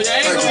forbid.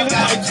 Virgil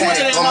got a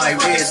paddock on my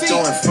wrist,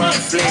 doing front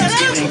flips.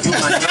 Giving you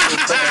my number,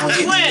 but don't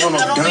hit me on no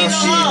dumb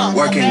shit.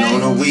 Working on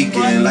the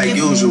weekend like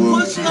usual.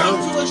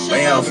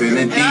 Way off in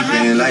the deep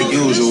end like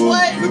usual.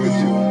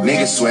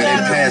 Niggas swear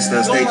they passed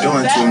us, they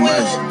doing too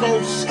much.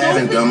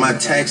 Haven't done my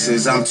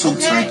taxes, I'm too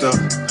turned up.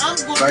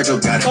 Virgil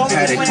got a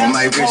paddock on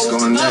my wrist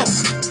going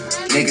nuts.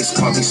 Niggas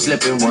caught me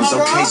slipping once,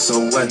 okay, so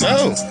what?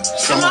 No.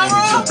 Someone hit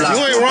the block.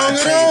 You ain't wrong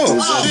at all.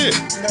 Shit.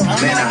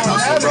 Man, I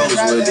house in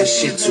Rosewood, this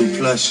shit too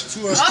plush.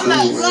 I'm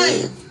not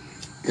playing.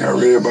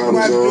 Got red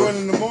bottoms on.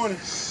 In the morning.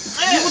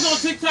 You was on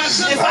TikTok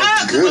too. If I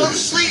have to go to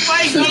sleep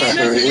right here,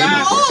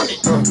 I'm on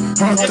it.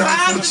 If I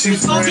have to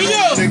go to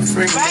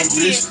back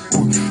here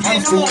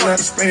I'm fooling out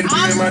of Spain to be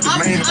in my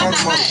domain. I'm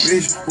on the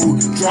bitch.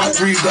 Drop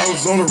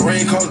 $3 on the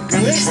rain, call it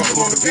in the truck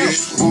on the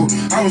bitch.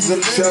 I was in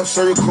the trap,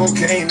 serving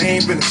cocaine, they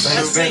ain't been the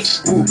same thing.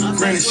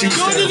 Granny, she was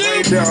standing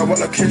way down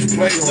while I catch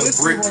play on the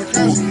brick.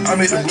 I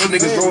made the blue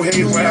niggas go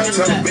hate while I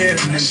tell the bad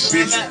in this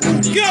bitch.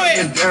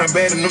 Getting down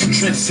bad in them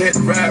trenches, had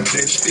to ride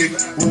that stick.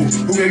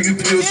 Who gave you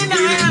pills to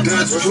read and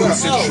does what you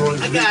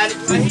I got it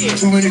right here.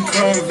 Too many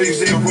convicts,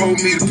 they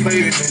rolled me to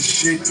play in this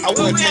shit. I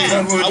wouldn't pay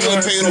them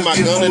my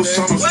gun in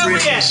there. Where we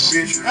at?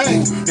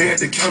 They had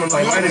to count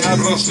like I didn't have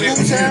no sleep.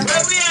 Where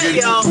we at,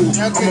 y'all?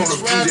 I'm on the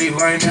PJ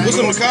line. What's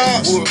in the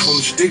car? Wood full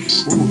of sticky.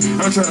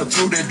 I'm trying to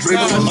throw that drink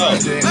on the line.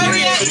 Where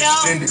we at,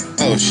 y'all?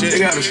 Oh shit.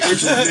 They got a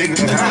stretcher nigga. How they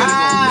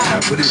gonna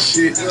die for this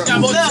shit? See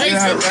what I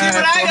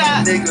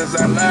got? Niggas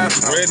I lie.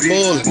 Red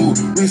Bull.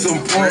 We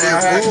some poor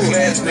high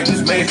class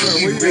niggas made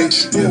me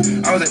rich.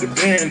 I was at the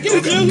band.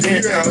 I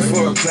was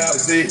for a cloud.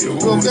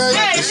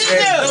 Hey, she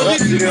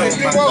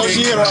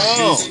hit her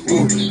arm.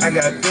 I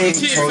got things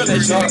for the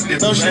top.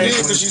 No, she did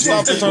because she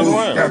stopped and turned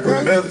around. Got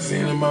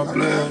promethazine in my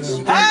blood.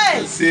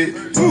 Hey!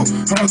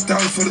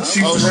 $100,000 for the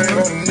cheap brand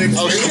on the niggas.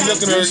 Oh, she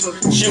looking at her.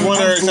 She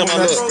wonder every time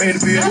I look. Spain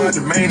to be in my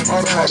domain,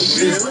 automatic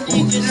bitch.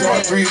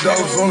 Drop $3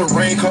 on the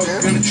rain, call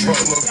it in the truck,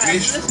 little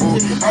bitch.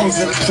 I was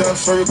in the trap,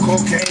 serving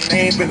cocaine,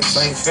 they ain't been the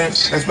same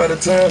fence. That's by the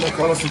time I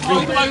call us a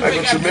group. I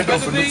got tremendo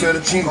for the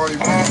fettuccine. All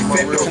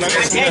fat, Can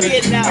I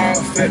get some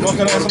all fat, What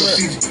can I have some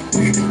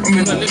I'm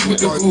in the loop with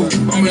the boo.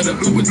 I'm in the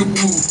loop with the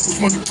boo. Who's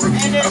one to break?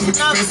 I put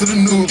the face to the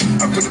news.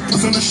 I put the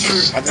puss on the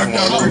shirt. I got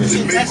work to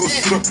make go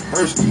sit up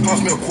first.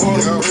 Cost me a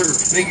quarter bird.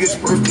 Nigga's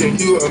birthday,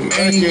 you a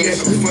maniac.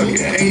 A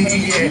fucking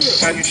maniac.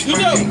 How you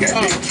smirking?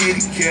 Got that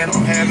kitty cat.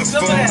 I'm having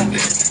fun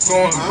with that.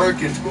 Going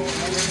Birkin.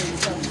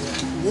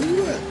 Where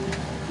you at?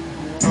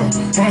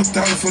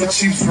 $100,000 for the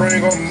cheap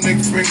ring on the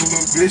nigga finger,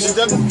 little bitch.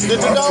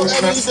 Did the dog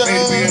ever eat the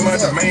in my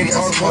domain,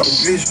 automotive,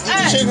 bitch.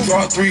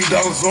 Dropped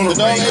 $3 on the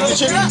ring, on the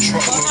truck,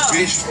 little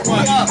bitch.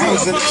 I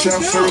was in the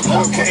shop, serving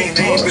cocaine,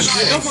 they ain't been the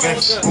same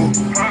since.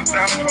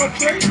 $100,000 for the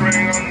cheap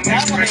ring on the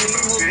nigga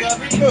finger, little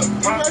bitch.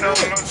 $100,000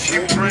 for the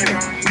cheap ring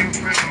on the nigga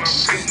finger, little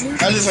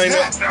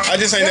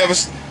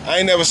bitch. I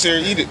ain't never seen her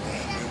eat it.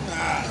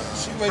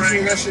 She make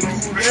sure that shit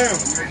cool down.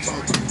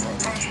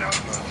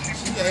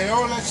 Hey,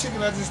 all that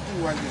chicken I just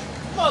threw right there.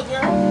 Come on,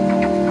 girl.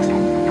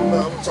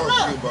 I'm talking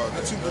to you about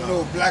that. I took the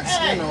little black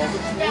skin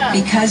off.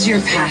 Because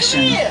your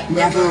passion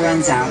never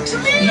runs out,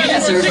 you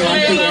deserve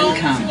monthly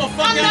income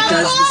that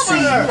does the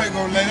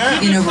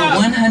same. In over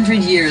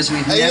 100 years,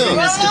 we've never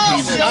missed a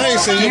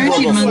payment.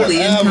 Guaranteed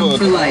monthly income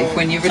for life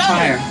when you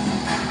retire.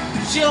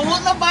 She don't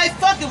want nobody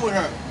fucking with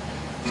her.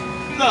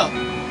 Look,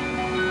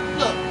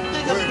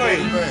 think I'm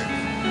crazy.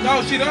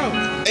 No, she don't.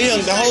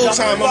 Hey, the whole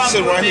time I'm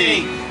sitting right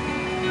here.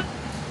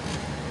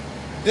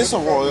 This a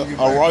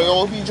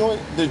Royal OB joint?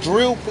 The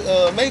drill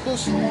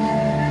makers? The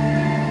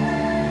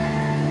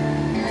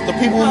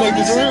people who make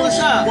the drills?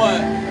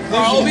 What?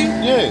 Royal OB?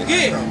 Yeah.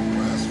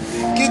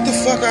 Get the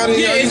fuck out of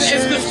here. Yeah,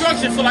 it's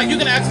construction, so like you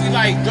can actually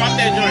like drop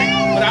that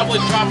joint, but I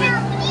wouldn't drop it.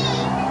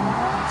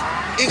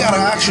 It got an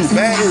actual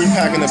battery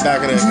pack in the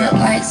back of that gun.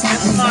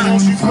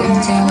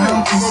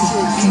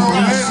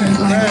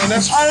 Man,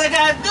 that's all I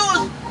gotta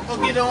do is go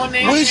get on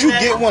there. Where'd you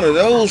get one of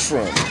those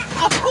from?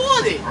 I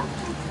bought it.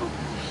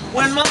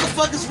 When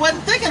motherfuckers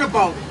wasn't thinking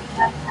about it.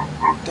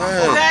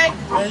 Damn. Okay?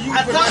 Man, you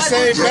put that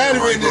same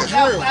battery in the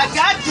drill. I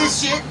got this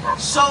shit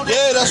so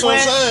that that's what I'm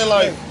saying.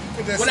 Like,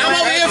 when I'm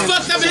over here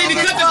fucked up and need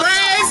to cut the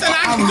grass, and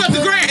I can cut the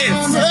grass.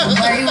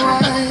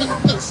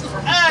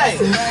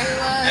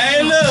 Hey,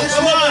 look,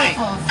 come on.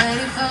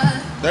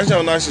 That's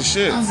your nice as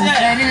shit. My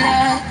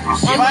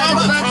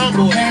mom's a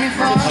tomboy,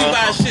 so she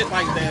buys shit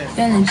like that.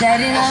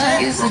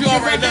 You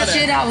already know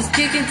that. I was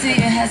kicking to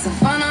you, had some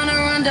fun on the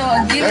run, though.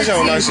 That's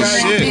your nice as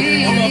shit.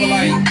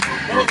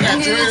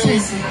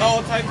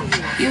 All types of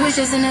shit. You was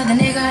just another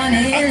nigga on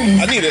the hill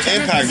list. I need an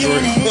impact drill.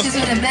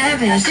 Didn't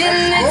I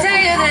tell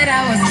you that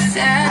I was a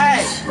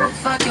savage?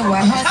 Fucking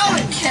white horse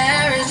and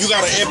carriage. You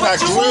got an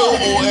impact drill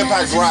or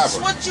impact driver?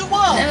 What you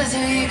want? Never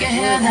so you can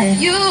have that.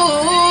 You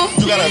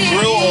got a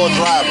drill or a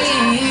driver?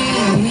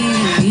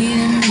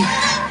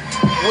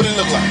 What it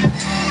look like?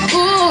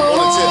 On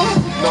the tip.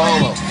 No,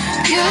 hold on.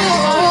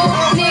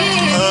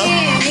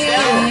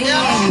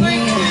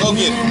 Go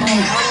get it.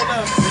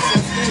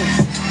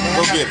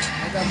 Go get it.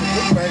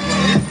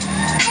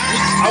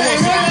 I want to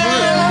see the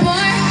drill.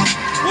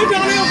 What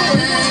down here?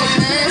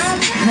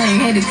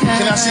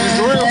 Can I see the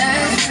drill?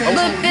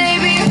 But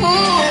baby, who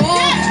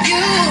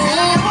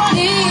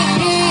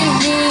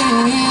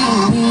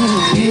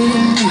you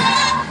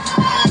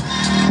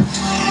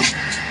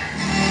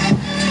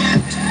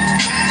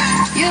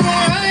you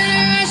been running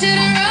around,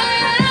 should've run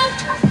it up.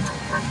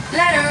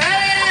 Let her run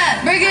it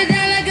up. Break it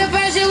down like a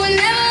bird, she would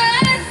never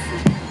rest.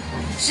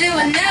 She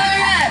would never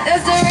rest.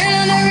 That's the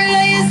real,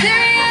 are you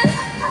serious?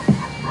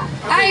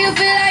 How you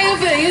feel?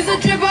 Used to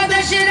trip off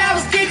that shit I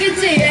was kicking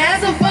to you.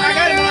 Had some fun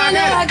on the run,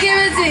 now I'll give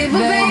it to you.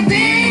 But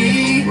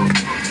baby,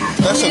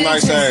 that's a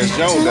nice ass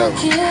Jones though.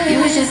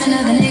 You was just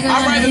another nigga.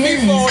 I'd rather be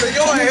full than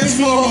your ass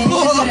full. I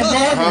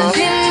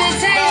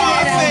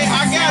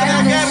got it.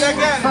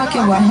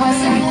 Fucking white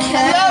horse and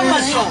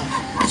carriage.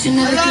 But you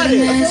never could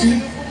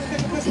imagine.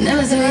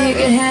 Never so you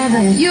could have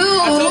it. You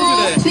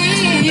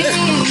need.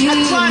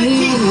 I'm trying to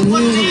keep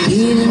what it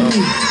is.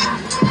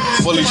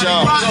 Fully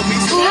charged.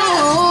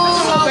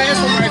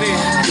 Right there.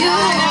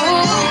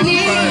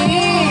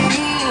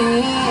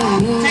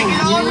 Take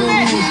it all in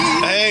there.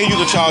 Hey, you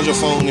can charge your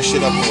phone and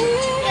shit up on it.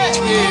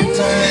 Yeah.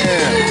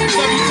 Damn.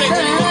 So you take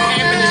when you go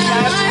camping and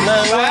shit.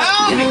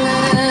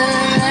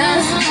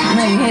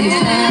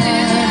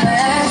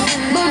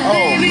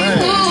 Oh man.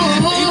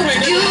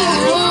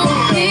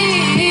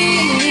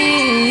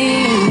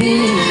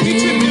 He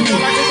treat me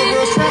like it's a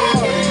real trap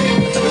car. I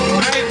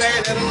ain't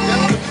mad at him.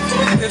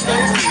 That's no,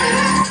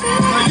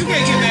 you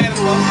can't get mad at him.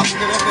 I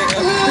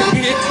ain't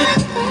mad.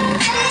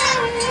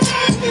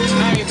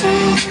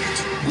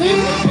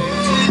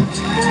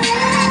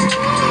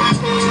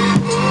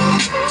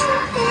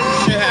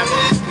 Shit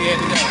happens. He had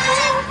to go.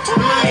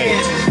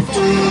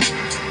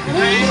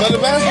 But the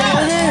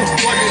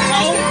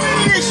basketball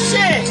This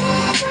shit.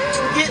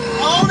 Get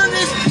all of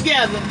this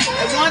together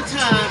at one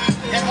time,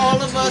 and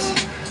all of us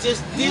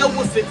just deal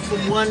with it for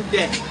one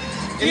day.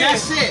 And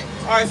that's it.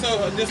 Alright,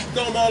 so just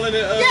throw them all in the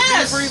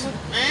yes. freezer?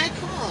 Man,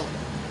 come on.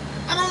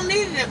 I don't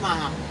need it at my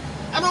house.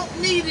 I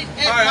don't need it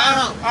at my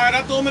house. Alright,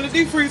 I throw them in the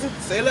deep freezer.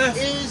 Say less.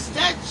 Is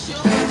that your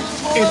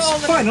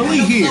It's finally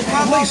here.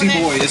 Lazy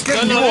Boy is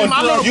getting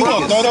you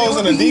gonna throw those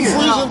in the deep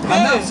freezer?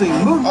 Announcing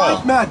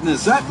Moonlight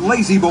Madness at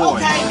Lazy Boy.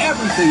 Okay.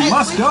 Everything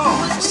must go.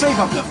 Save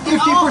up to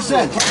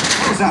 50%.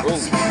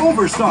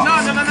 Overstock.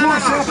 Floor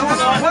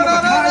samples, one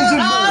of kinds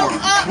and more.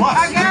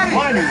 Plus,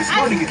 liners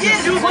starting at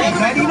just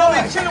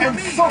 $12.99 and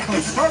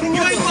sofas starting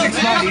at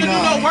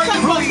 $6.99.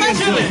 Free is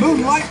the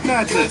Moonlight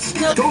Madness.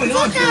 Going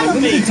on for a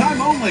limited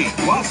time only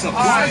while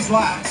supplies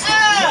last.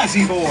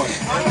 Lazy Boy.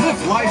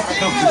 Live life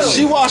comfortably.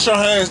 She washed her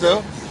hands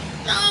though.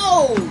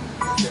 No.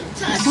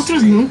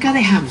 Nosotros nunca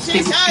dejamos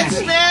de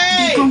buscarte.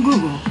 Y con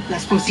Google,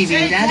 las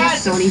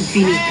posibilidades son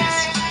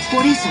infinitas.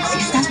 Por eso, si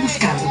estás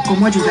buscando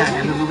cómo ayudar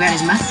a los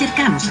lugares más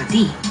cercanos a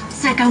ti,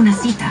 saca una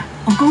cita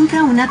o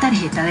compra una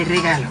tarjeta de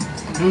regalo.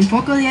 Con un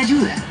poco de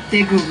ayuda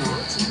de Google.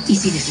 Y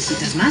si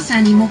necesitas más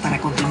ánimo para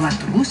continuar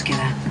tu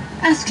búsqueda,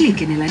 haz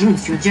clic en el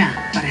anuncio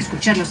ya para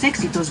escuchar los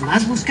éxitos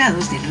más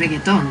buscados del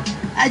reggaetón.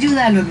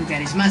 Ayuda a los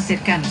lugares más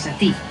cercanos a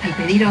ti al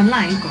pedir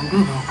online con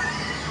Google.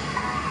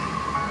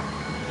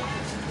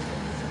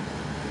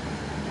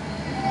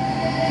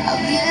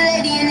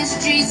 In the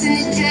streets in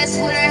a dress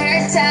with her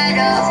hair tied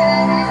up,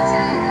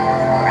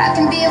 or I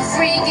can be a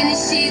freak in the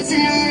sheets in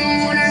the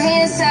room with her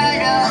hands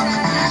tied up.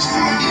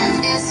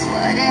 It's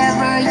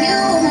whatever you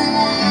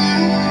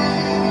want,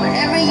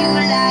 whatever you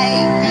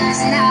like.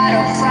 It's not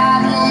a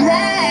problem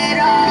at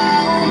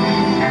all.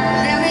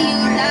 Whatever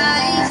you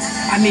like.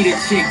 I need a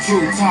chick,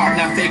 true talk,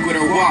 not fake with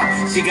her walk.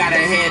 She got her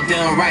head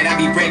done right, I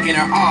be breaking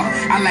her off.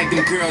 I like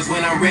them girls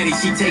when I'm ready,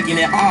 she taking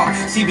it off.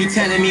 She be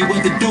telling me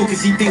what to do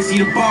cause she thinks she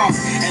the boss.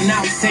 And I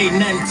don't say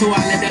nothing to her,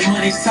 I let that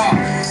money talk.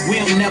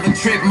 We don't never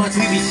trip much,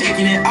 we be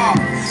shaking it off.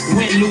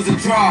 Win, lose, or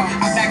draw,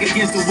 I back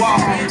against the wall.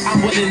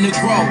 I'm willing to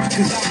grow,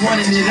 cause I'm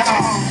wanting it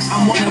all.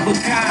 I'm one of a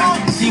kind,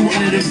 she one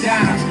of the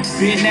dimes.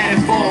 Been at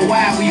it for a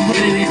while, we put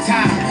it in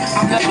time.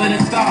 I'm loving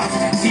the thoughts,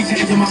 she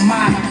changing my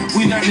mind.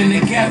 We learning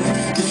together,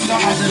 the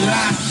stars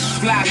align.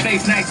 Fly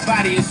face, nice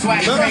body, and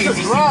swag crazy.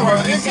 She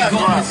working, she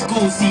going to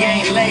school, she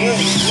ain't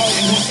lazy.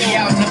 And when she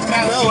out and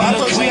about, she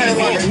look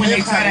wavy. And when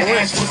they try to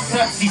ask what's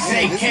up, she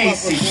say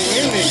Casey.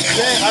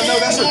 I know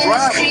that's a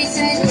driver. I need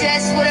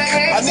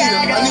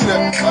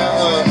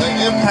an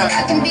impact.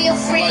 I can be a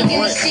freak in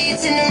the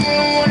sheets in the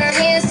room with her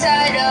hands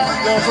tied up.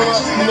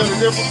 You know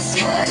the difference?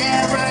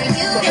 Whatever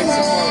you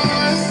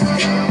want,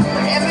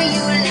 whatever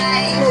you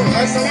like.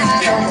 It's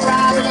not a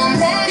problem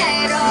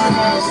at all.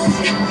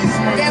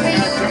 Whatever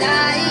you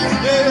like.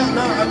 Yeah,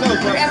 no, I know, but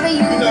whatever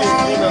you like,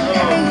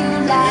 whatever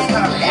you like,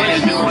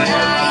 whatever you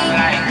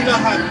like. You know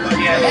how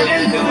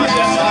whatever you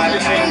like,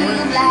 whatever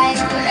you like.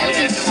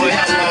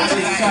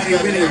 Shawty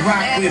really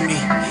rock with me.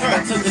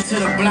 I took her to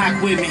the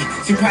block with me.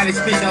 She probably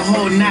spent the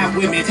whole night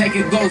with me. Take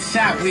a go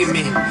shot with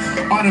me.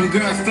 All them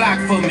girls flock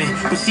for me,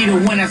 but she the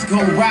one that's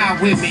gon' ride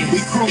with me.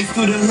 We cruise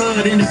through the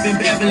hood, end up in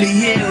Beverly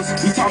Hills.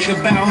 We talked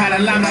about how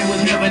the limelight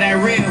was never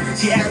that real.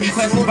 She asked me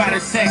questions about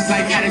her sex,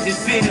 like how does it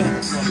feel?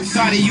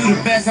 Shawty, you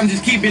the best, I'm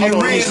just keeping it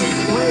real. Be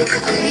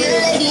a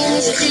lady in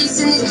the streets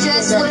in the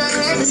dress with her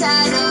hair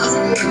tied up.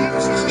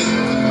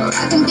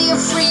 I can be a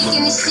freak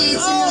in the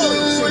sheets in the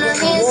room with her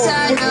hands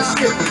tied up.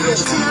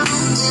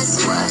 It's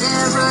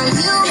whatever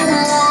you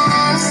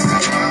want,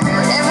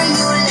 whatever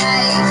you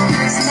like.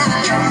 It's not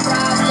a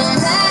problem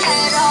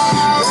at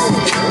all.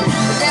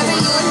 Whatever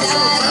you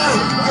like,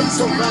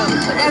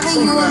 whatever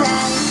you like,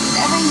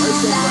 whatever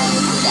you like,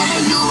 whatever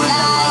you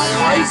like.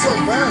 Why you so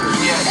bad?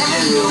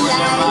 Whatever you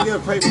like. You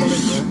gotta pay for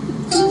it, man.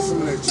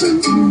 Some of that shit.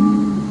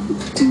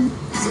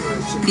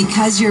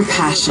 Because your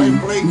passion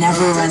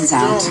never runs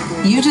out,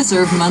 you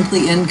deserve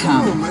monthly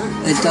income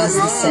that does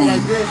the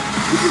same.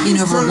 In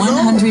over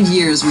 100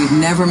 years, we've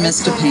never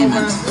missed a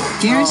payment.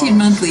 Guaranteed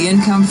monthly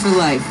income for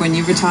life when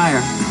you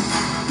retire.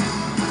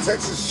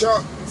 Texas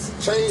Shark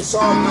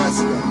Chainsaw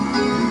Massacre.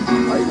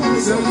 How you gonna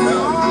sell that?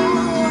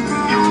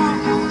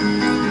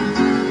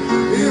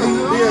 Be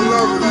in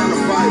love with the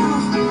fight.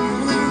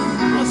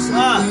 What's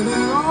up?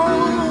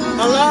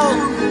 Hello?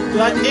 Do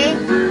I care?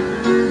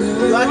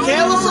 Do I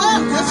care what's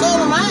up? That's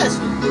all I'm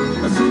asking.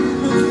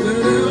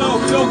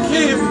 Yo,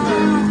 Kim.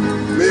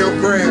 Leo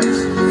Krabs.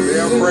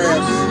 Leo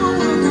Krabs.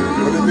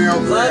 Where the Leo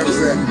Krabs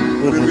at?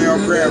 Where the Leo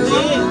Krabs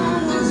at?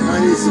 I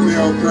need some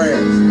Leo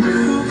Krabs.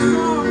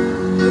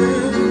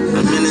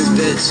 I'm in this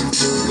bitch.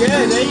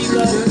 Yeah, there you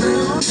go.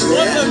 Put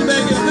some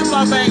back in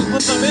my bag,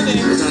 put some in there.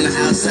 On the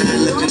outside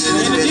looking at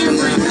this bitch,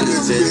 but I'm in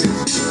this bitch.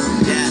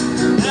 Yeah.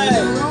 Hey.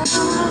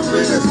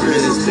 I'm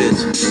in this bitch.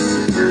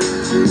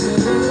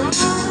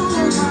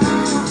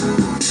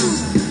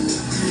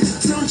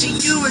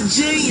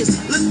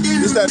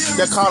 This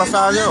that Carter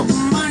 5M.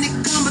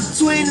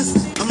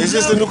 Is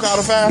this the new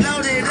Carter 5?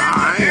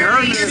 I ain't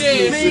heard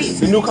this.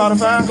 The new Carter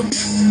 5?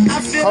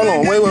 Hold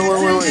on, wait.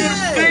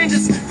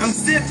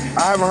 I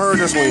haven't heard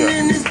this one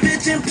yet.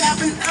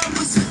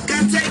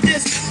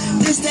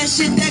 This that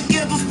shit that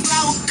give a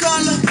flower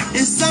color.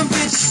 And some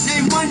bitch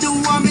named Wonder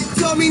Woman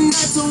told me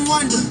not to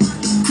wonder.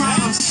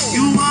 Crumbs,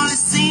 you only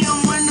see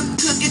them when the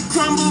cookie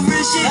crumble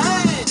real shit.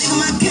 Nigga,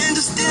 my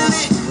candle still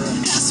lit.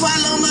 I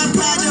swallow my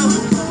pride up.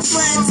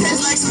 Fire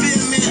tastes like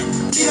spearmint.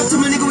 Beat up to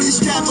my nigga with the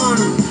strap on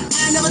him.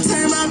 I ain't never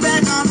turn my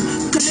back on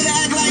him. Cause nigga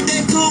act like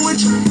they cool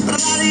with you. But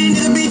a lot of these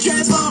niggas be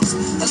transforms.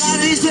 A lot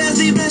of these players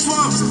be bench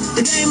forms.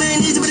 The game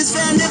ain't easy, but it's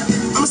fair,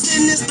 nigga. I'ma sit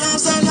in this throne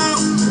so long.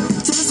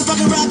 So this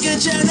fucking rockin'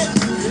 cheddar.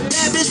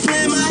 That bitch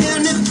playing my hair,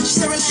 nigga.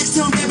 She said relax,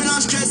 tone, baby, don't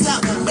stress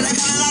out. But I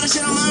got a lot of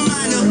shit on my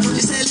mind, though.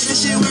 She said let that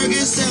shit work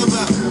itself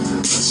out.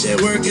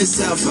 Shit work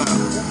itself out.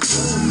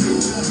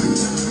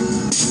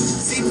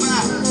 C5.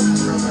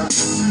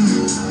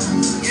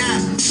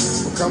 Yeah.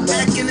 Come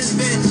back in this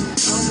bitch.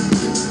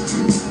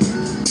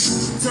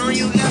 Tone,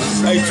 you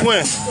left. Hey,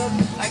 twin.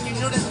 Like you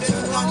know this bitch.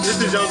 This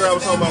is the younger I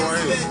was talking about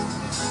right here.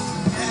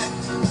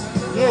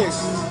 Yes.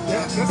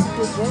 Yeah, that's a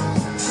good joke.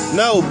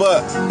 No,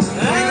 but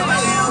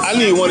I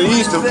need one of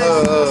these to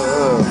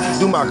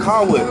do my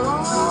car with.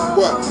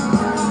 What?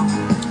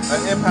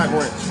 An impact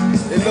wrench.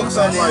 It looks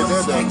something like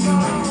that though.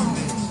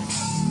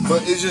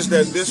 But it's just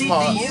that this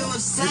part, you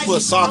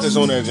put sockets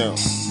on that jump.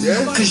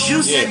 Yeah? Cause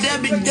you said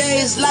every day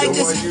is like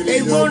this.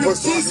 They want a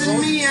piece of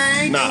me.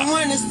 I ain't Nah. the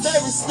one that's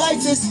service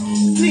like this.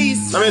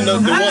 Please. I mean, the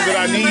ones that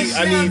I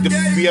need to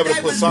be able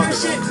to put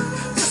sockets on.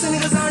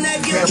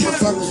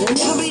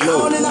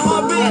 No.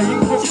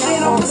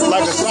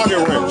 Like a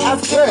socket wrench. I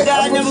feel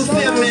God never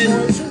feel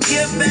men.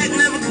 Give back,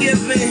 never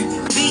give in.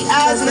 Be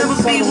eyes, never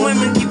be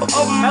women. Keep an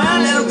open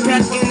mind, let them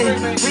crack in it.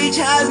 Reach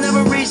highs,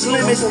 never reach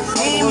limits.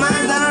 Need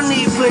minds, I don't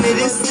need plenty.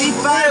 This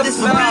C5, this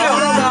for They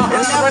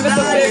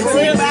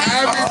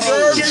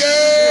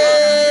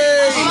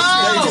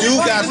do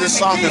got the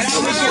sockets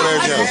for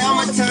that jump.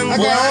 I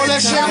got all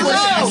that shit came with it.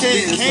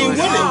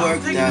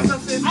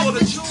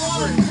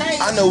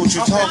 I know what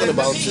you're talking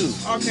about too.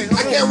 I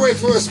can't wait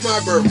for it's my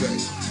birthday.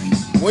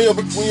 When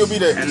you'll be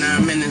there? And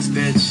I'm in this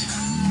bitch.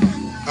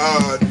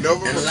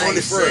 November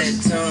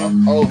 21st.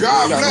 Oh,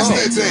 God bless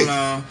that day.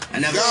 I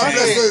never God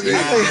bless that day.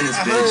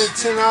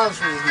 $110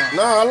 for this now.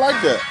 No, I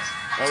like that.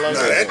 I like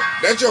that.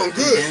 That joint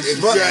good. If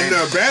you got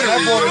enough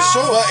battery. But if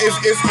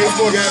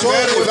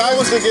I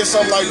was to get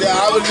something like that,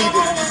 I would need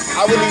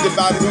to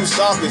buy new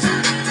sockets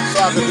so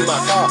I can do my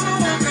car.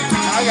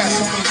 I got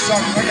so many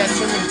sockets. I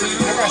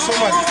got so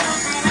much.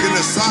 In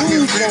the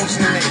socket jokes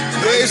in there.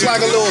 Yeah, it's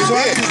like a little So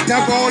I bit. just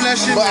dump all that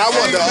shit. But I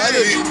want the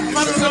other. This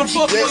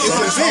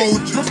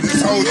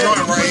whole joint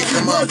right here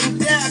come up.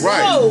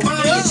 Right.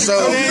 So,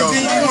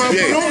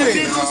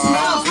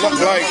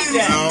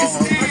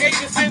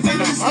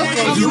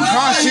 you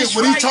car shit,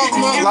 what he talking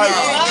about? Like,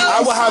 I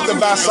would have to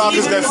buy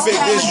sockets that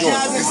fit this joint.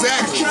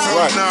 Exactly.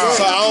 Right.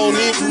 So I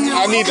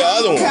need the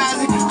other one.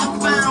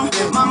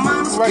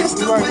 Right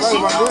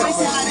about that.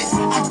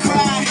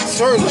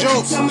 Certain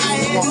jokes.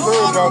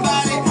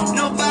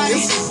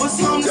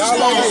 Y'all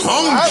like a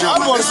home jump. I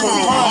bought it from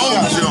a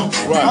home jump.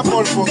 Right. I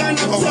bought it for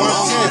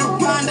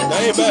 110. That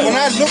ain't bad. When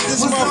I looked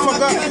this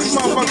motherfucker up, this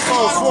motherfucker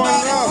cost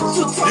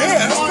 $400.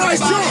 Yeah, that's a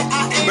nice jump.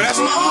 But that's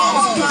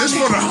this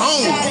for the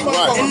home.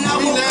 Right. You know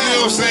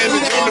what I'm saying?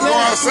 The jump to go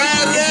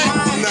outside of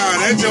that?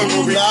 Nah, that jump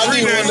will be. I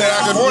need one that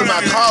I can put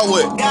my car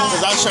with.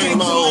 Because I change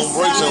my own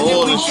brakes and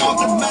oil and shit.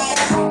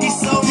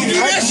 You do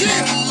that shit?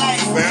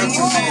 Man, I'm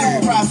too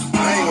scared. I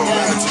ain't gonna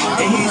lie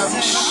to you.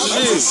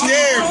 I'm too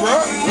scared, bro.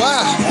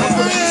 Why?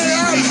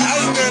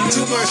 I done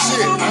too much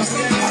shit. I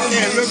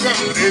can't look up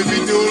if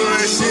he doing all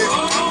that shit.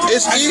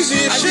 It's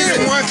easy as shit. I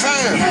did it one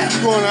time.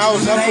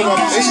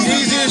 It's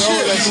easy as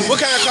shit. What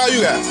kind of car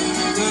you got?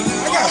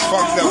 I got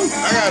fucked up.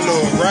 I got a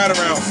little right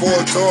around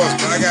Ford Taurus,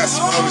 but I got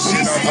some other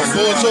shit on my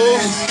Ford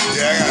Taurus?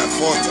 Yeah, I got a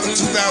Ford Taurus.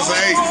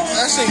 2008.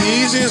 That's the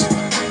easiest.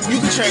 You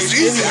can change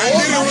easy. I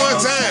did it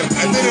one time.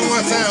 I'm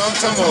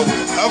talking about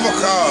other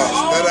cars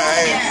that I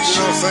had.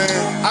 You know what I'm saying?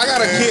 I got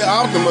a Kia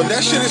Optima.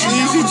 That shit is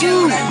easy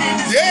too.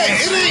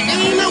 Yeah, it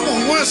ain't number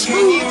one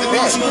screw. And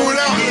then you screw it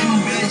out.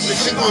 The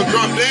shit gonna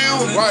drop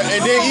down. Right,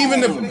 and then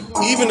even the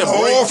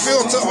oil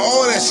filter,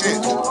 all that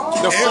shit.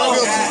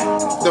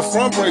 The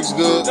front brake's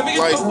good.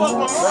 Like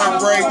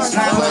front brakes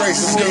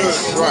is good.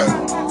 Right.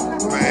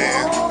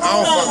 Man, I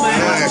don't fuck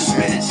with none of that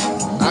shit.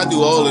 I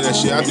do all of that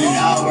shit. I do.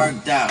 All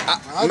worked out.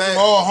 Man,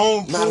 all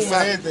home matter of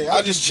fact, everything.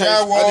 I just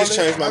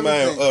changed my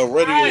man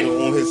radiator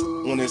on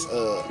his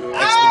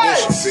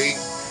expedition. See,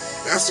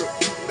 that's what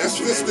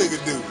this nigga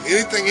do.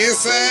 Anything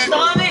inside.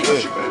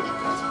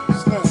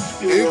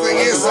 Anything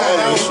inside.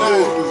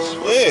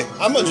 Yeah,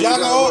 I'm a jack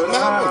of all. Man,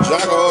 I'm a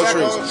jack of all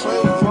trades.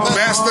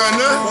 Master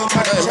of none.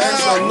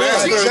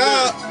 Master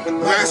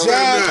of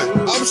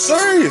none. I'm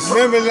serious.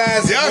 Remember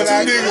last y'all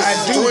two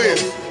niggas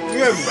twins.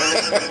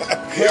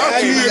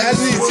 I need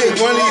to take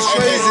one of these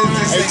trays and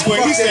just say, fuck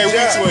he said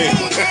that job.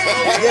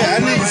 Yeah, I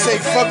need to say,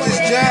 fuck this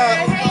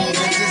job and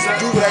just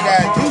do what I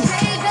gotta do.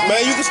 Man,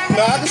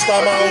 I can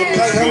start my own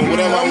business doing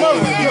whatever I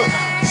want to do.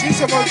 She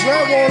said, "Well,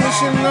 drywall and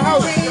shit in the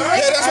house."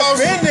 Yeah, that's what I'm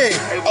been there.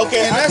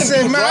 Okay, and I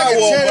said, "Man, I can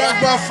tear that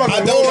motherfucker."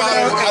 I don't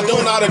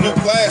know how to do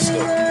plaster.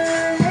 It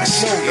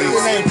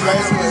ain't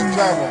plaster, it's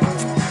drywall.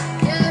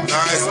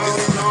 Nah, it's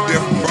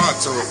different part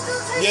to it.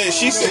 Yeah,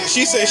 she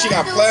said she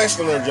got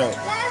plaster on her junk.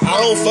 I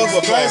don't fuck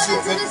with plaster.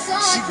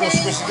 She gonna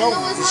switch it over.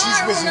 If she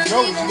switching it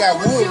over, you got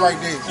wood right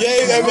there.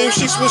 Yeah, I mean, if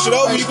she switch it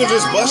over, you can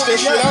just bust that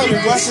shit out. You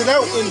bust it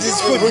out and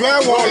just put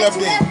drywall up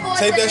there.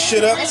 Take that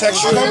shit up,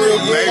 texture it real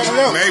good.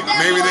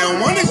 Maybe they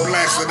don't want it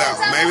blasted out.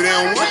 Maybe they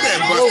don't want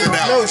that busted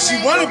out. No, she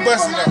want it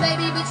busted out.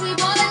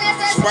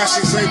 So why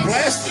she say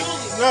plastic?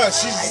 No,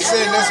 she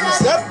said that's my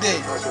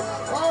stepdate.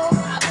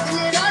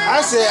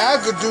 I said I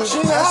could take this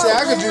shit down.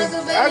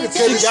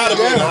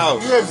 Be in the house.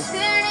 You hear me?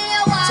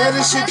 Tear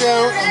this shit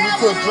down and we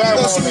put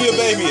drywall. Let's see where your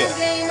baby at.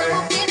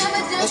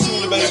 Let's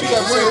see where the baby at.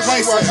 I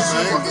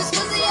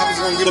was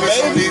gonna get the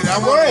baby.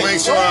 I want to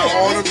make sure I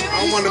order.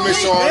 I want to make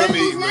sure all them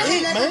eat, man.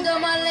 Eat, man. I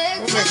want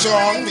to make sure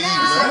all them eat,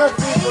 man.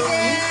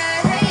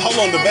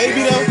 Hold on, the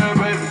baby though?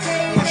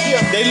 Yeah,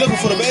 they looking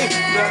for the baby.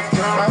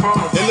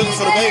 They looking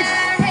for the baby.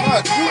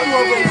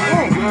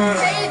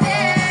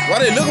 Why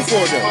they looking for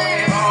it though?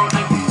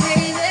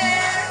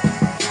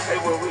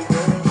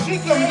 She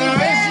coming down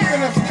here, she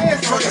been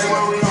upstairs.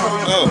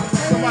 Oh.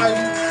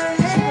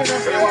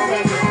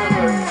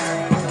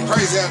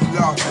 Crazy ass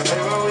dog.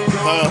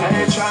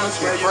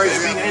 Crazy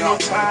ass dog.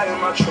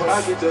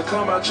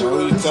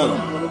 What you tell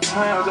him?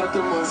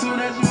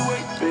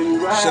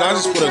 Shit, I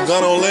just put a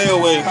gun on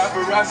layaway. I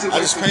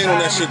just paint on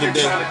that shit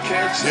today.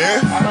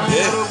 Yeah?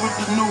 Yeah.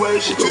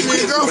 What you need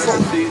to go for?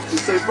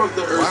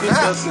 Why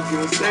not?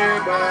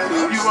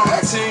 You on my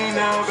team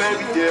now,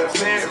 baby, yeah,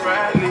 man,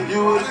 riding.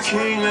 You were the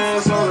king, now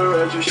it's all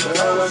around you,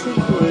 shine like a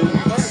queen.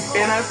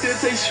 And I still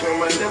taste you on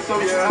my lips,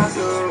 oh yeah, I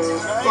do.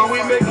 But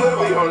we make love,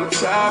 we on the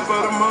top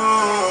of the moon.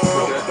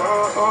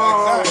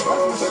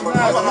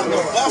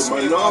 My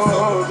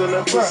nose and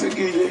that pussy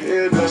get your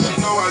head. Now she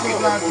know I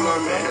get that from my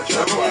man.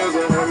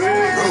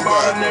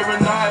 Every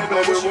night,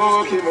 baby,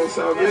 walk him on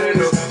South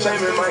Video.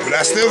 But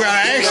I still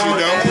gotta ask you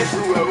though.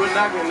 Whoever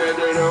knocking that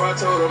door, I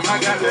told him I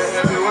got that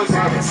heavy. What's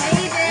up?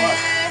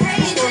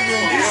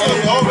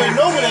 You already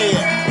know where they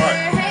at.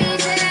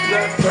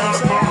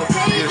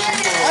 I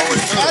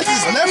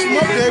just left them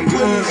up there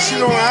putting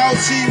shit on our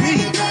TV,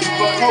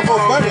 Cocoa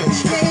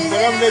Butters,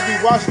 whenever they be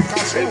watching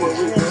cartoons.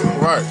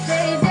 Right.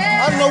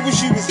 I know where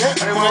she was at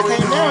when I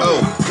came down.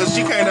 Oh, because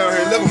she came down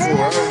here looking for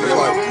her.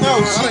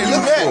 No, she ain't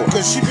looking for her.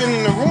 Because she been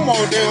in the room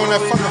all day on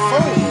that fucking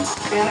phone.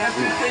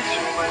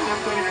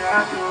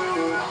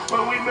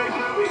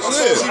 So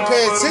she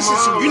pay attention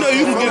to me. You know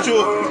you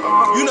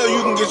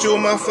can get your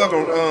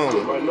motherfucking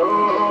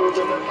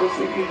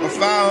a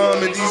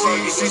firearm at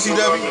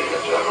CCW.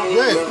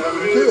 Yeah,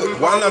 good.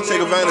 Why not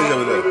take advantage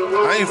of it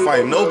though? I ain't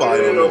fighting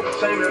nobody no more. I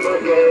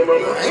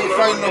ain't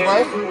fighting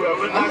nobody.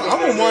 I'm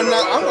the one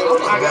that I'm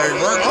Bring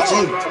record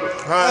too.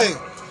 Hey,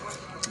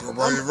 Go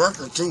bring your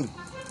record too.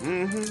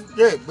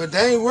 yeah, but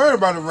they ain't worried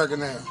about the record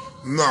now.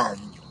 No.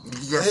 You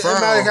got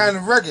Everybody got the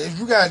record. If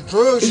you got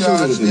drug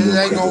charges, it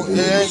ain't gonna work.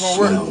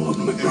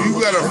 If you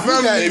got a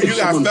felony, If you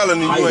got a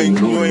felony, you ain't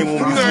you're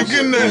not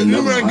getting that.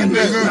 You're not getting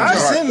that gun I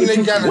charge. seen they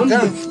got a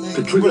gun To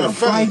trigger a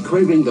fried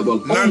craving that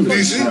will Not only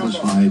DC.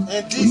 satisfy in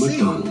the DC.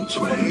 McDonald's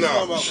way.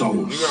 No. So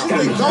They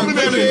stand told me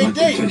back that every and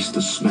day. taste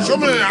the smell.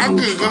 Some of of them, I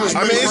could go McDonald's. I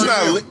mean, it's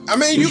not. I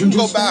mean, you can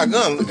go buy a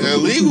gun,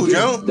 illegal,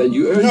 Joe. Then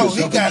you earn No, yourself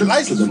he got a trip to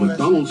license the for that.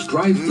 McDonald's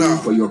drive-thru No.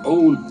 for your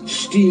own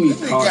steamy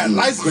got carton of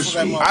license for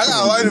that crispy. I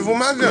got a license for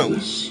my gun.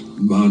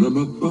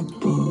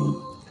 Ba-da-ba-ba-ba.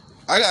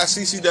 I got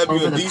CCW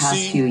Over in the past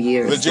DC, few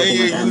years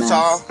Virginia, living with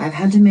Utah. MS, I've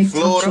had to make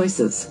Florida. tough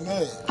choices.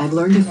 I've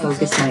learned to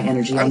focus my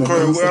energy I on the can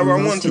things that wherever are I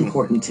want most to.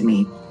 important to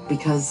me.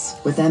 Because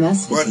with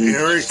MS What fatigue,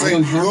 area I state don't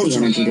you have go the to?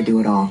 energy to do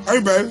it all. Hey,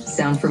 baby.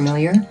 Sound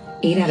familiar?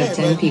 8 out of Yeah,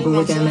 10 but people you know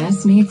with what I'm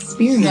MS may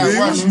experience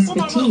Yeah. MS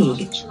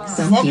fatigue.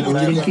 Some people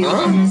even feel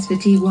MS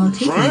fatigue while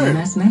taking Right.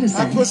 MS I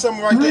medicine. put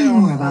something right there Learn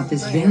on more about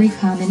this very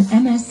common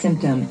MS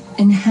symptom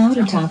and how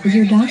to talk with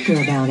your doctor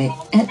about it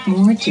at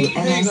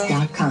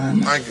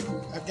more2ms.com. Thank you.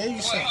 I gave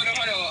you something.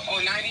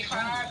 On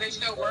 95, they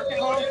still working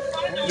on it?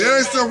 Yeah,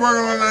 they still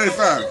working on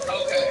 95. Okay.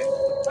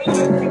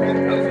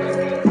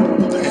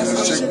 Damn,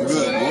 this chicken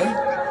good, boy.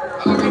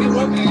 Already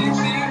working. See you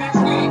next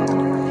week.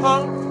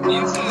 Huh?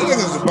 Look at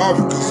this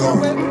barbecue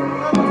sauce. They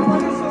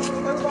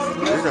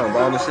got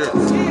all the shit.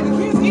 Yeah, the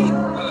kids eat.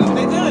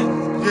 They good.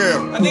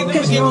 Yeah. I think they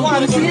just get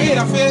quiet and go to bed. I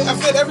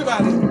fed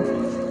everybody.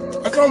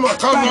 I come on,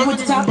 look at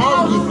this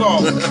barbecue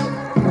sauce.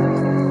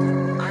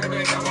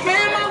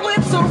 Man, my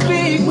whip so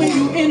big when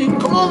you in it.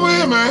 Come over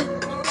here, man.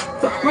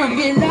 Run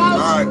get All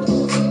loud. right.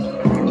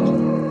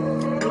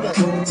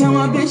 Tell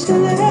my bitch to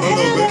let her Hold on,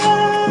 bitch.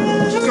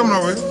 have She it. coming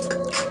over here.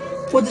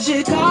 What the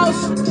shit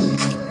cost?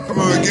 Come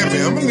over here, get me.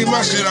 I'm gonna leave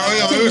my shit out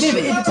here on this Give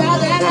shit. it all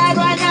that I got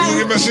right You gonna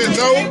get now. my shit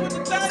towed?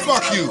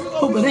 Fuck you.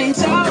 Hope it ain't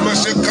Get my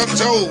tough. shit cut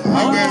towed. You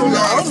better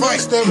know how to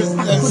fight. You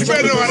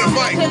better know how to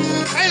fight. I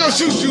ain't gonna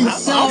shoot you. You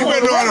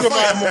better know how to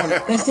fight.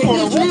 Let's take a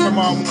trip.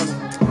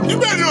 You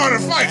better know how to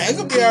fight. I ain't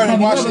gonna be out here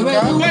watching Hey,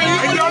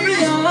 y'all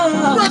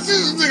niggas, bro,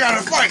 this nigga how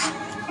to fight.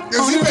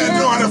 Cause he better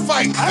know how to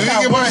fight. I You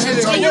got get one my shit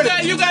headed towed.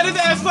 You got his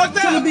ass fucked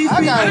up. I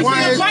got one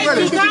head Fight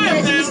credit. two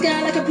times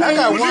now. I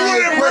got When one you in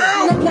head that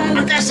credit. round,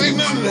 I can't say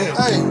nothing to him.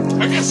 Hey,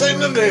 I can't say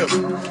nothing to him.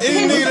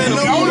 Any nigga that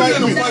know you like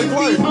to fight,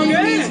 play. On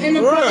your knees in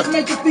the front,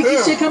 make your freaky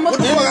shit come up.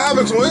 What the fuck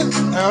happened, twin?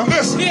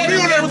 Listen, when you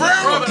in that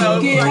round,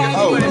 Get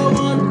how you go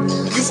on.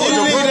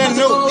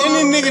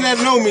 any nigga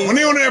that know me, when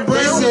you in that they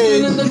round,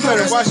 say you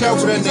better watch out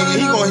for that nigga.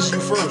 He gonna hit you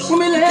first.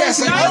 Women You can't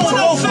say I don't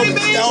know for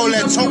all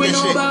that talking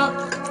shit.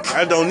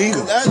 I don't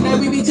either.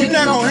 You're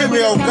not gonna hit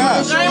me on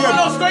God. I ain't want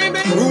no scream,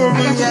 baby. we gonna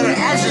be got an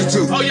option to.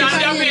 Oh,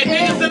 y'all being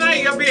niggas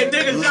tonight? Y'all being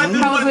niggas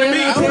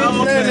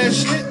playing that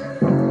shit.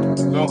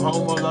 No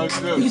homo like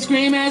that. You can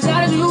scream as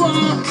loud as you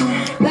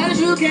want, loud as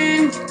you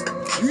can.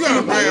 You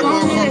got a bad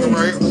motherfucker,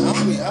 right?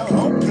 I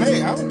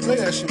don't play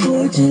that shit.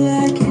 Would you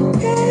like it?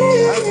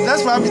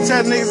 That's why I be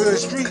telling niggas in the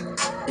street.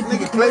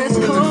 Nigga played with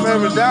me in the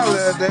Family Dollar the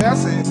other day. I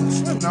said,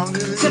 don't do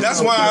this.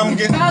 That's why I'm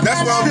getting my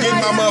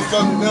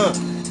motherfucking gun.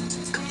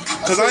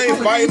 Cause I ain't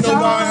fighting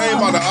nobody, I ain't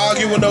about to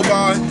argue with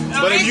nobody.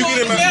 But if you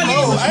get in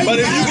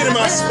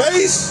my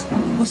space,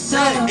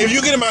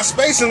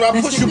 and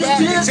I push you back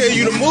and tell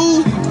you to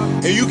move,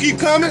 and you keep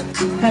coming,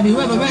 you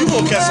gonna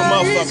catch some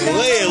motherfucking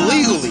lead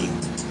legally.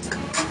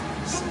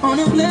 I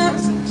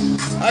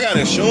got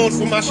insurance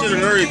for my shit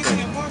and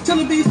everything. Tell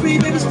me be free,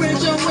 baby,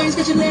 spread your wings,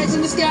 get your legs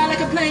in the sky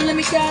like a plane, let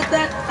me guide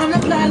that, I'm the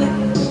pilot.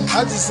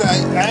 I just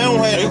say, I don't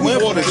have to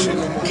win for this shit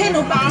no more. Can't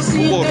nobody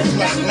see you, baby,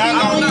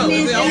 all you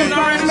need is in the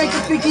fire, make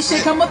the freaky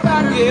shit come up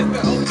out of it. I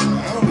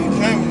don't be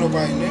playing with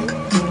nobody,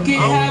 nigga. Get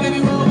high, baby,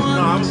 roll one.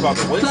 No, I'm about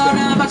to wait. Slow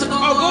down, about to go.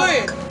 Oh, go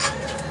ahead.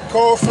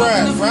 Cold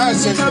fried. Fried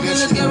said you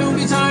this shit.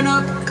 Turn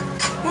up.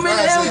 We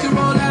can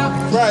roll out.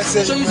 Fried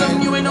said show you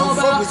something you ain't know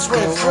about. I'm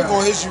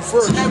gonna hit you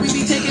first. Now we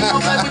be taking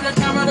off with the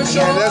camera to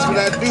show. Yeah, that's what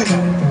I do.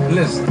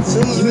 Listen, as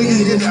soon as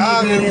niggas get the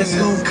argument, that's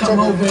gonna come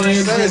over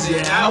and piss you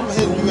out. I'm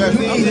hitting you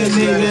after you need a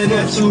nigga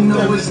that you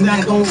know is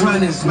not gonna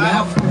run his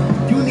mouth.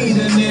 You need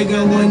a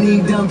nigga when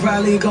he done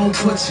probably gonna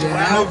put you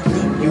out.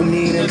 You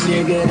need a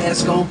nigga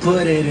that's gonna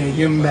put it in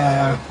your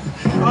mouth.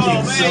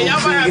 Oh man, y'all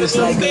might have to go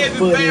stand this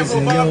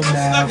bathroom, I'm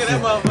stuck in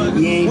that motherfucker.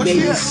 You ain't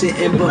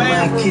babysitting, but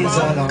my kids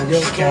are on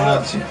your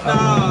couch.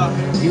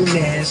 You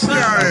nasty.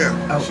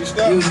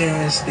 You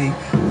nasty.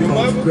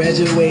 Both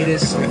graduated,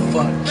 so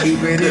fuck,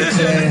 keep it in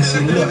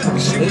classy. Look,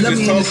 they love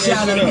me in the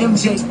shot like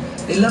MJ.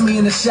 They love me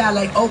in the shot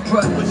like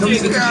Oprah. No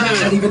even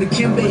not even a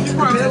Kimbe. The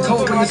pen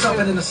cold when it's up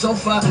in the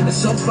sofa. It's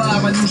so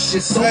far, my new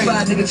shit so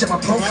far. Nigga, check my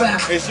profile.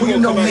 Who you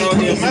know me?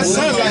 My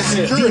son like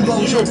security.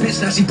 Your bitch,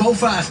 now she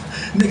both eyes.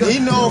 Nigga, he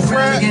know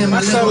Fred.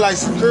 My son like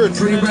security.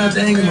 Pretty brown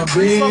thing in my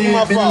bed.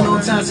 Been a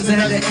long time since I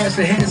had to ask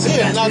for hands.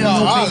 Yeah, not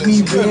don't make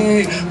me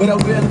big, but I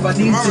will if I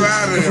need to.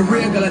 If for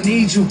real, girl, I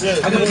need you.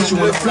 I gotta get you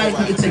with a flight.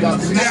 We can take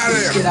off the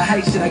night. Shit, I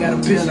hate shit. I got a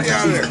pill like a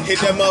teeth. Hit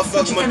that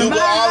motherfucker, Medulla,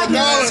 all the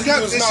dollars. He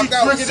was knocked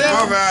out.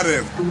 I'm out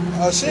there. She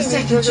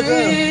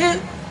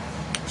ain't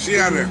She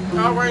out there.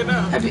 All right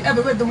now. Have you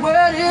ever read the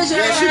word is your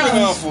Yeah, she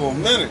been gone for a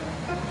minute.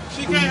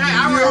 She can't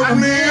hang.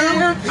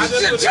 Man,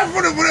 just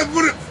put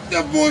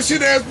that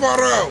bullshit ass part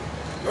out.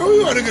 Oh,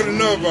 you ought to get to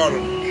know about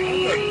him.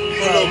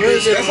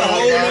 That's a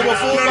whole nother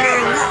full.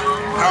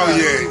 Oh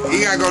yeah, he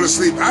gotta go to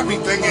sleep. I be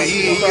thinking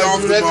he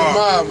off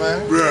tomorrow,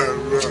 man. Bruh.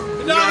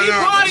 No, he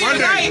party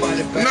tonight. No,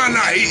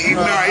 he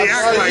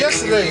acting like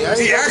yesterday.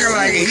 He acting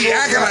like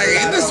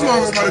this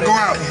motherfucker about to go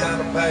out.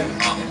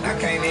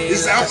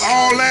 It's out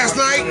all last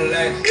night.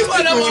 He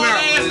wasn't up all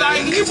last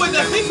night. He was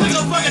a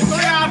fucking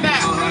 3 hour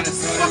nap.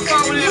 What's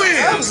wrong with him?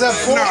 That was at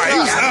 4 o'clock. He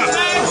was up.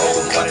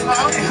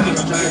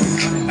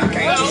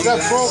 It was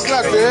at 4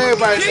 o'clock to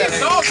everybody. He's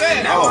so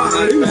bad. I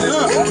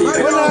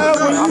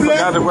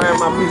forgot to wear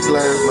my pizza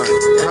last night.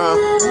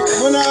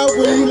 When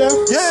you left?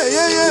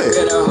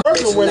 Yeah.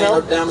 Working went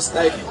out.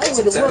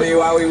 Tell me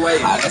why we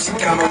wait. I let you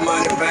count my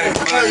money back.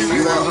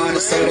 You want 100,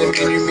 so that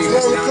mean you mean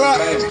it's not,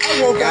 baby.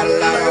 Got a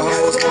lot of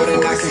hoes, more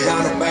than I can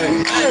count,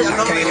 baby.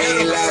 I can't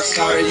even lie,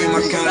 sorry, you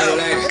my kind of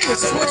lady.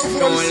 So what you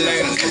doing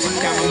later? Let you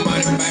count my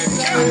money,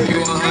 baby.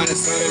 You want 100,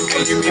 so that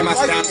mean you mean my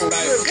style, baby.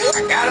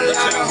 I got a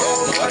lot of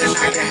hoes, more than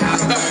I can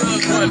count,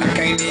 baby. I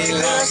can't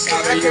even lie,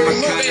 sorry, you my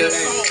kind of lady.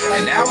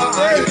 And now I'm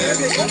 100,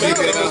 baby. Keep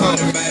it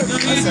 100, baby.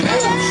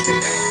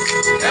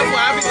 That's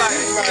why I be like,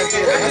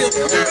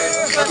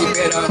 keep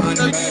it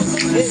 100,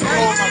 baby.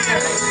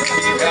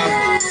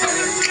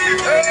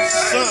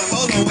 Son,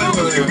 hold on, wait.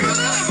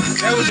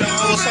 That was your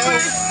old song?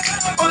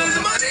 All this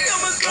money,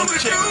 I'm a stupid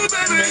dude,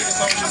 baby. I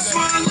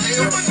swear I lay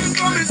you, but you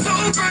got me so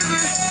crazy.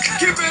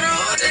 Keep it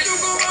 100, you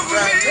gon' run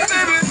for me,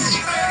 baby.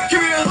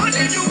 Keep it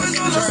 100, you was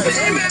on the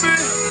scene, baby.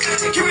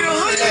 Keep it 100, you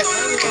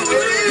was on the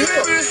scene,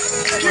 baby.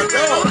 Keep it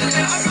 100, I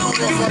know what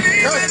you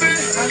need, baby.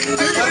 Keep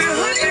it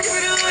 100,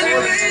 baby.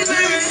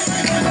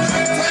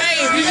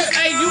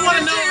 Hey, you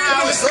wanna know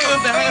how it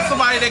feels to have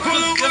somebody that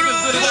cooks just as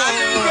good as I do?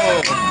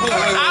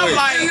 I'm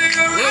like, I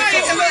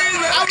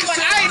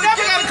ain't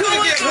never got a cook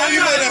again. How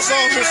you made that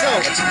song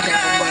yourself?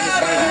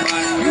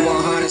 You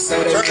want 100, so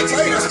that means I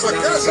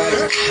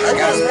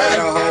got a lot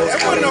of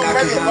hoes, more than I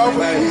can count,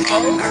 baby. I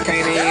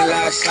can't even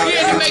lie, sorry.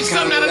 Yeah, you make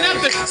something out of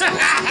nothing.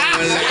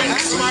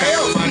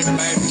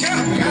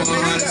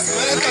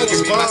 That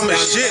was bomb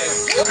as shit.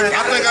 I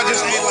think I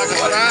just ate like a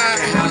thigh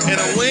and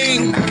a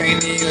wing. I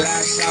can't even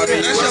lie,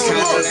 sorry. That's your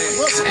fault.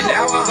 And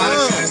now I'm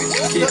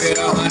 100, keep it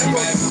 100,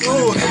 baby.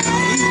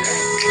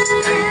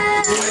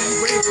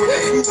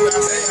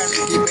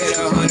 Keep it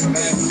 100,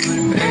 baby.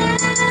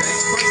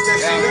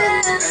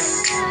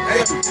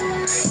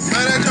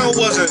 Man, that joint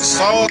wasn't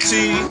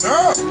salty.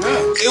 No.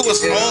 It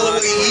was all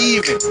the way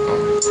even.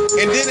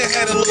 And then it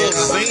had a little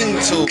zing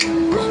to it.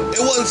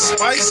 It wasn't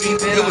spicy,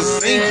 it was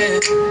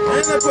zingy.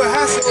 And I put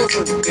hot sauce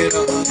in it.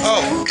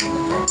 Oh.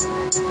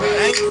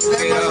 I ain't put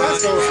that much hot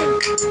sauce in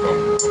it.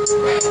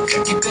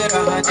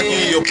 I give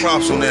you your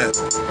props on that.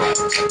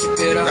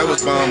 That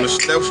was bomb.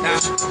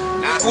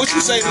 What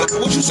you say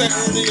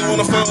earlier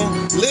on the phone?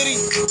 Liddy?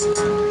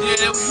 Yeah,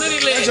 that was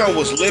Liddy lit. That joint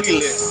was Liddy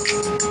lit.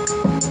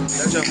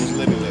 That joint was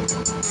Liddy lit.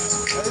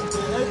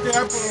 Everything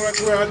I put right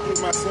where I do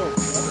it myself.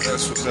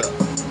 That's what's up.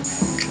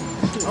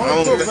 I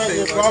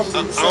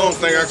don't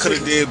think I could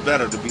have did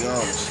better, to be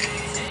honest.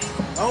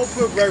 I don't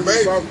put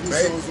regular barbecue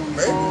sauce on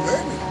maybe.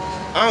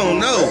 I don't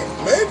know.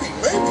 Maybe.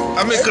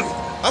 I mean,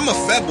 I'm a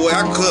fat boy.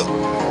 I cook,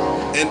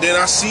 and then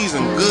I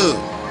season good.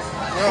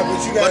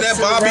 But that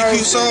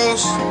barbecue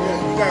sauce,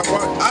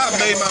 I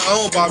made my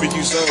own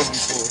barbecue sauce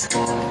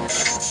before,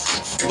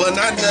 but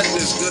not nothing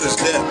as good as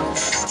that.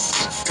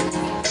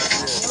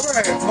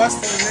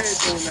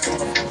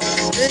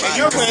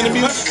 You're playing the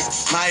music.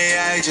 My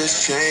AI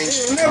just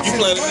changed. You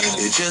playing the music?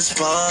 It just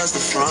buzzed the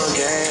front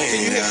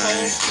gate.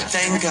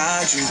 Thank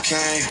God you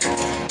came.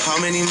 How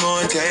many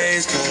more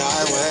days could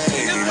I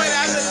wait?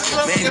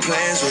 Made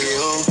plans with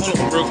you. Hold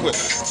on, real quick.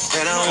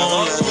 And I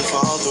won't let it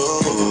fall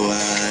through.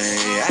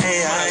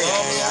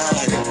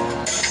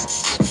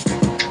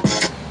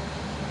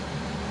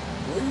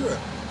 Where you at?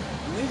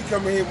 You need to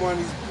come in here one of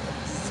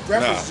these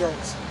graphics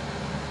joints.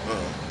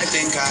 I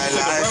think I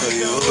lie for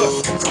you.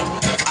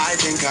 I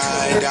think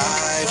I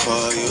die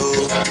for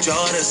you.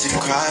 Jodeci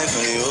cry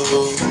for you.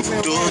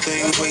 Do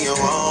things when you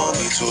want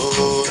me to.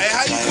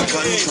 Like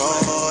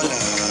controller.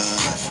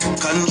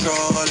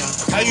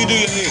 How you do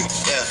your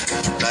things? Yeah,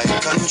 like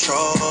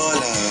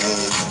controller.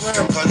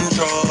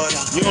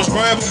 You don't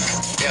scramble?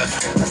 Yeah.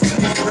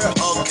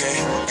 Okay,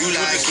 you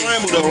like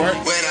scramble though, right?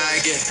 When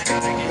I get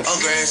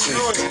aggressive,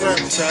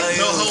 tell you.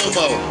 No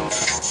homo.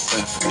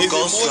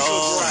 Go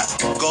slow,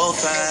 go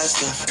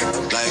faster,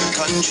 like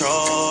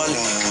controller.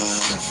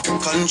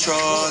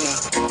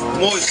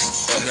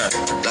 Moist. Okay.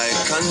 Like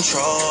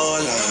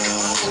controller.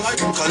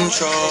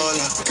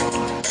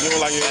 You don't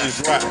like your ears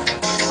dry.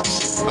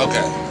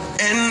 Okay.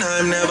 And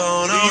I'm never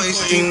on a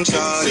wasting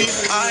Charlie.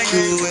 I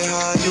do it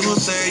how you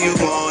say you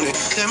want it.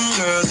 Them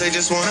girls, they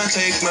just wanna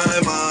take my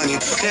money.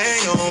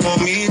 They don't want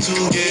me to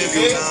give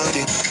you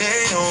nothing.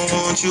 They don't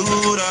want you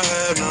to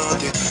have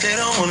nothing. They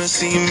don't wanna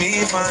see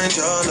me find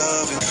your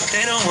loving.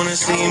 They don't wanna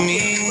see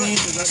me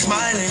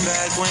smiling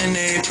back when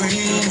they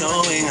pre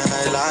knowing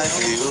I lie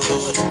for you.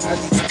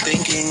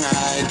 Thinking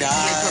I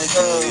die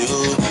for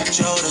you.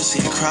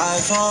 Jodeci cry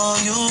for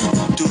you.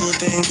 Do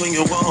things when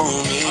you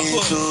want me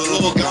to.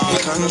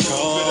 Like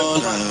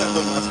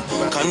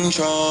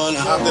controller.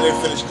 After they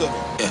finish cooking.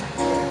 Yeah,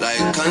 like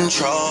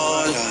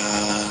controller.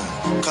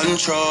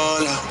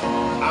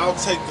 I'll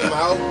take them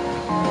out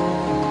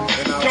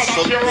and I'll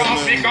soak them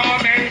in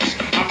garments.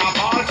 I'm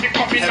about to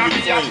come in the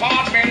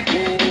apartment.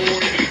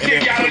 And then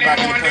put it back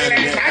in the pan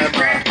and then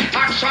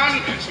action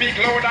speak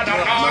louder than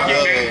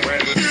argument.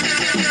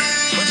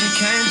 But you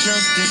can't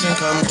just listen,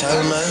 come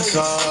tell my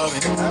story.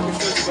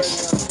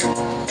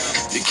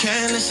 You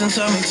can't listen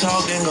to me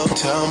talk and go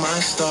tell my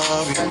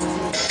story.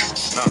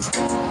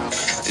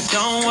 It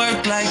don't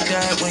work like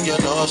that when you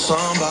love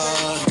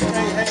somebody.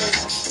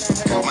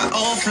 My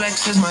old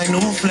flex is my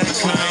new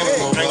flex now.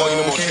 I'm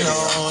working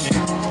on it.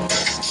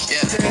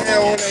 Yeah.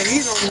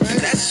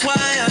 That's why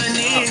I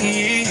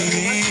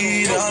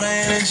need all the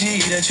energy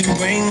that you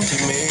bring to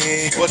me.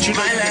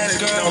 My last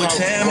girl would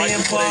tear me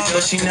apart,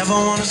 but she never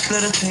wanna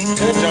split a thing with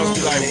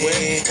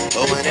me.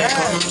 But when it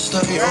comes to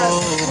you,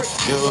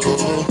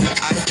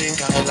 I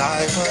think I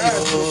lie for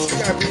you.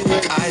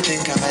 I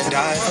think I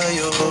die for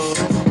you.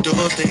 Do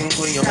things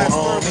when you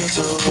want me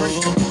to.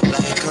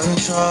 Like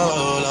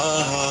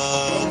controller.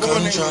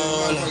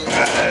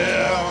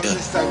 Yeah.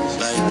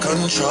 Like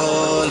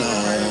controller.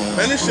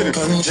 Man, this shit is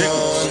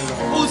controller.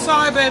 Oh,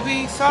 sorry,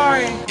 baby.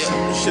 Sorry.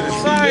 Yeah. Shit is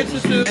sorry,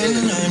 sister.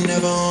 And I'm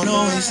never on a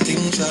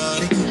wasting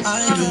Charlie.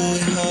 I do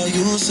it how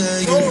you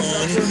say you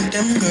want it.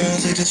 Them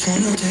girls, they just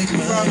wanna take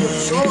my money.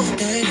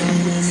 They don't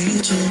want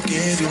me to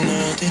give you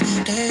nothing.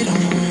 They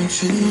don't want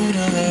you to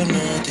have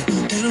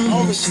nothing. They don't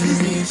wanna see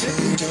me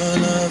find your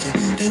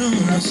loving. They don't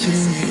wanna see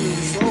me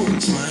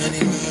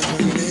smiling back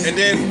when they. And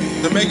then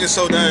to make it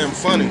so damn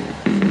funny,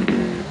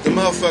 the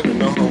motherfucker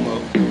no homo.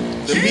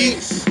 The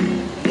meat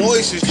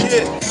moist as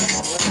shit.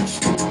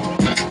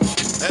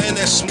 And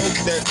that smoke,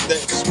 that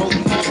smoke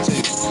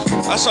taste.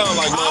 I sound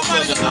like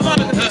motherfucker. I'm on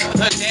a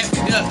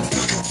Daffy Duck.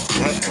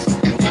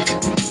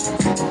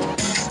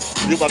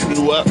 You about to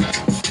do what?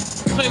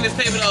 Clean this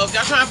table up.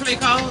 Y'all trying to play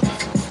cards?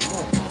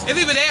 It's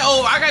even that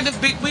old. I got this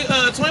big,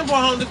 24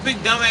 home, this big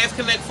dumbass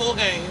Connect 4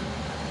 game.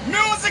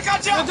 Music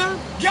a jump.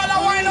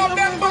 Y'all wind up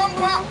them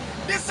bumper.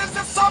 This is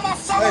the summer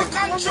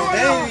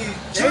controller.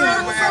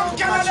 Turn from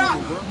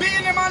Canada.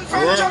 Beanie Man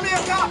from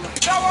Jamaica.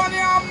 That one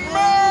you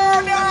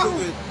murder.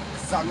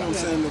 I'm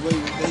saying the way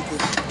they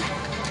could.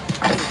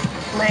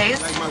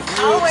 Lay's,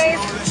 always.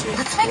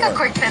 Let's make a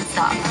quick pit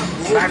stop.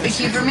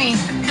 Barbecue for me.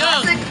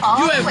 Young,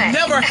 you have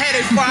never had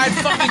a fried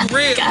fucking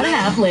rib. Gotta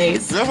have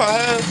Lay's. Never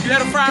have. You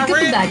had a fried Pick up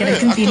rib? the bag at a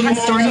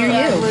convenience store near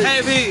you.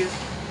 Have his.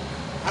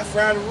 I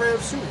fried a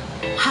rib too.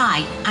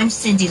 Hi, I'm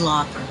Cindy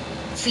Lauper.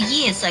 For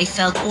years, I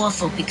felt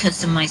awful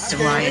because of my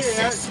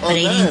psoriasis, but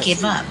I didn't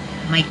give up.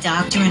 My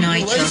doctor and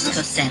I chose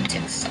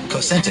Cosentix.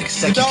 Cosentix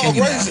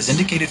secukinumab is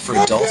indicated for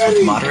adults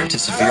with moderate to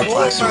severe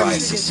plaque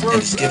psoriasis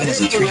and is given as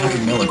a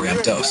 300 milligram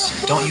dose.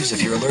 Don't use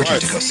if you're allergic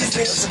to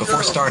Cosentix.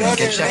 Before starting,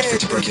 get checked for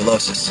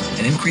tuberculosis.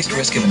 An increased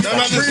risk of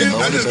infections and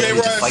lowered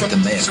ability to fight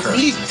them may occur.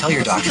 Tell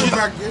your doctor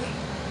about it.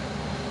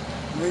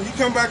 When you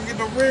come back and get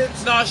the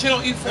ribs, No, she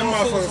don't eat foreign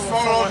food.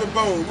 fall off the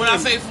bone. When I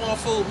say foreign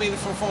food, meaning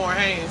from foreign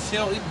hands. She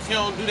don't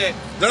do that.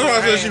 That's why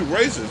I said she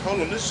racist.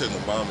 Hold on, this shit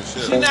gonna bomb and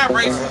shit. She not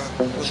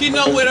racist. She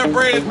know where her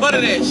bread is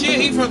buttered at. She'll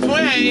eat from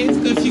twin hands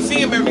because she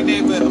see him every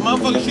day, but a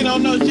motherfucker she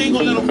don't know, she ain't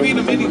gonna let him feed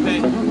him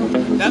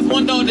anything. That's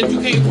one dog that you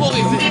can't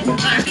poison.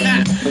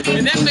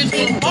 And that bitch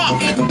will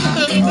walk.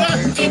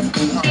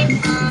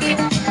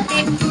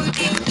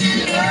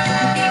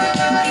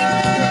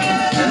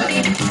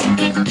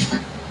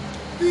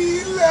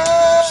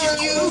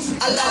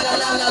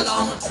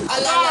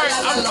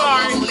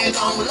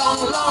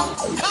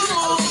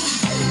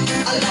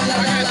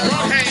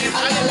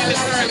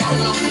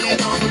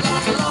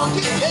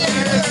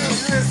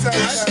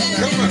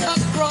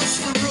 Across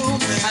the room,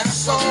 I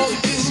saw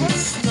you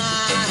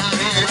smile.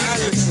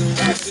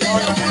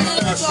 I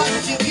wanna talk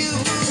to you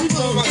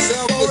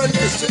for a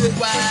little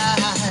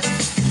while.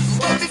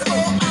 But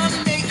before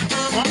I make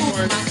my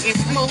move,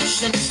 my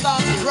emotions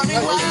start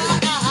running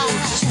wild.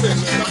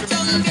 My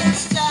tongue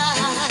gets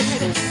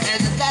tied,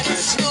 and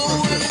that's no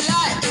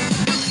lie.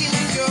 Looking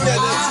in your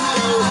eyes,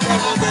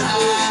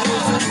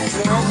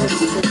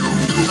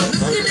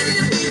 looking in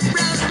your big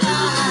brown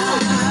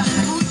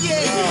eyes. Ooh,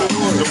 yeah.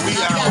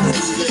 I got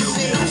to say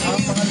to you,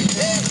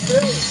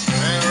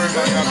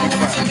 girl, I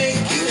want to make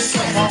you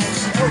sweat.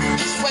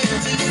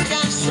 Sweat till you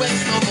can't sweat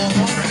no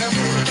more.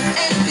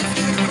 And if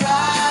you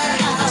cry,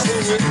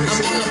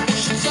 I'm gonna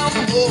push it some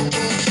more.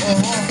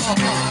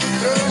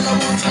 Girl, I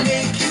want to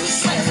make you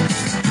sweat.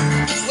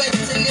 Sweat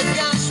till you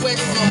can't sweat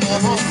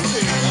no more.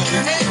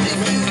 And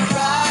if you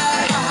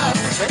cry,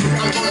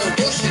 I'm gonna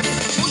push it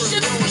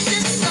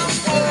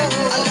some more.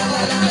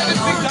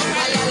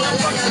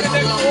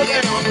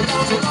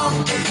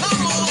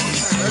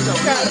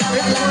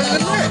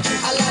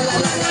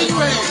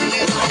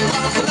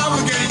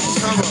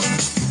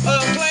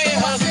 Playing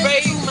her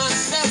spade.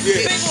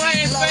 Single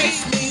hand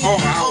spade. Oh,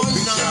 I'll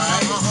beat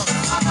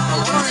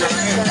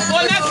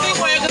Well, not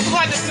single hand, because we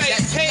like to play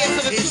 10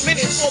 to the 2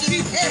 minutes, 4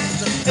 people.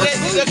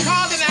 And then the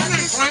cars in that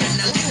front.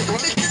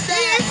 He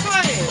ain't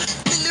playing.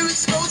 The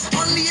lyrics goes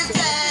on the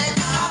attack.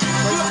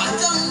 My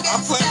tongue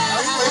gets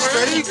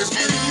tied.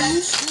 And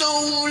that's no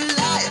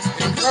lie.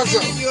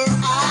 Looking in your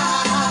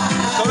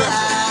eyes.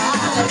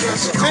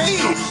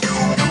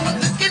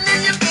 Looking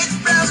in your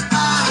big brown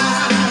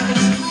eyes.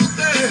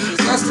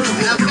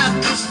 I've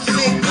got this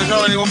thing. That's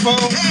already on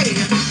phone? Hey.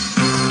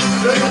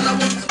 Girl, I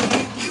want to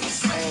make you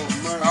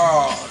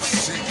Oh,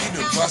 shit.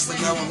 You done busted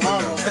another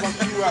window.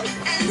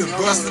 You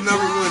done busted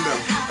another window.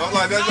 I'm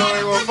like, that's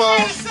already on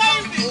phone?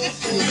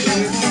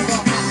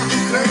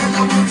 Girl,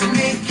 I want to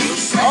make you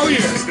sweat. Oh,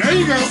 yeah. There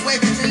you go.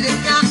 Sweat till you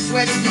can't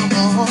sweat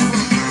no more.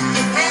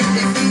 And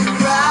if you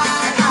cry,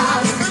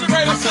 We're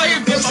ready to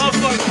save this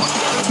motherfucker.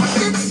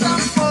 it's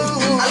some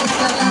more. A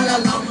la la la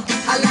long,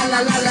 a la la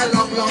la la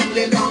long,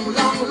 long,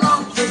 long,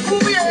 long.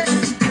 Ooh, yeah.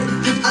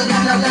 A la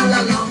la la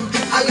la long,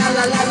 a la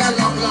la la la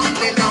long, long,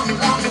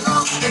 long,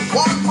 long.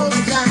 One more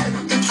time.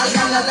 A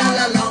la la la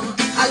la long,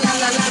 a la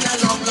la la la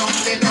long,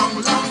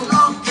 long,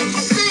 long.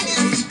 Sing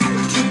it.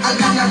 A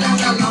la la la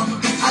la long,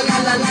 a la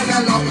la la la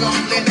long, long.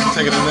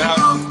 Take it in the house.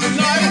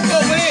 No, it's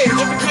over there.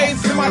 Just in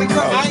case somebody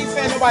come. I ain't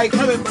saying nobody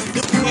coming, but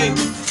just in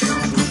case.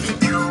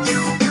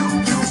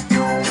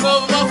 So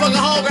if a motherfucker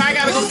hungry, I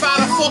gotta go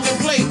find a fucking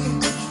plate.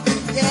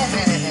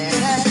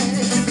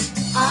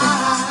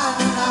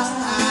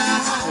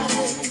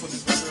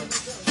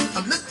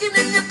 I'm looking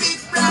in your big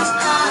brown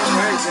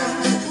eyes.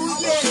 Ooh,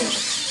 yeah.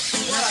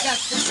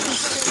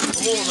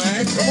 Come on,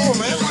 man. Come on,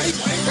 man. Why you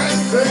playing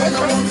that? Girl,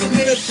 I want to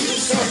make you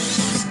sweat.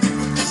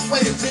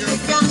 Sweat till you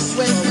can't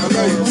sweat no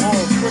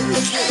more.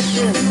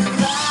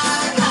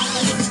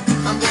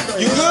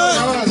 You good?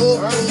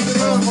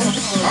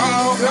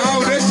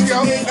 Oh, there she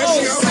go. There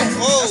she go.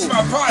 That's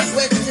my partner.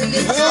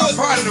 That's my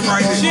partner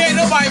right there. She ain't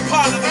nobody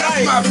partner That's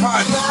tonight. my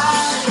partner.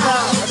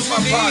 That's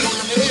my partner.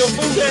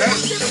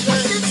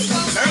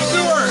 Let's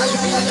do her.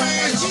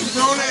 Man, she's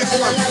grown ass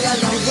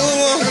woman. You good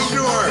one? Let's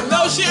do her.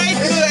 No, she ain't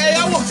good. Hey,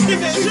 I want to see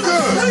that. She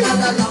good.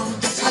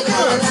 She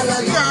good.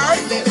 She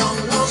alright.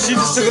 She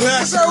just took a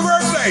last. It's her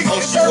birthday.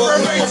 It's her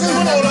birthday too.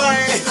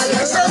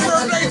 It's her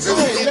birthday too.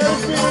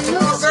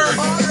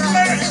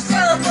 It's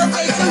her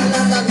birthday too.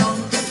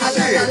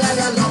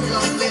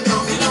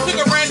 You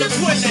took a random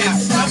twin now.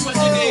 That's what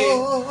you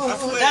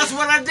did. That's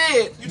what I did.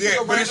 said.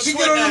 Yeah, but if she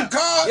get on them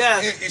cars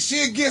and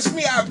she against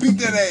me, I'll beat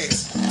that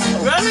ass.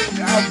 Really?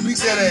 I'll beat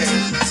that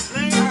ass.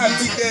 I'll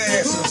beat that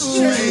ass in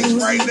spades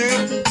right now.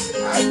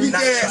 I'll beat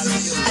that ass in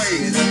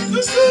spades.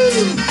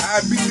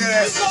 I'll beat that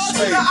ass in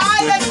spades. Yeah.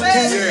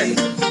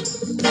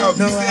 I'll beat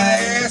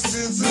that ass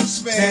in some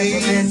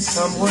spades. I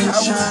will do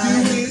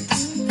it.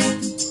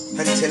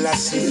 Until I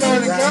see you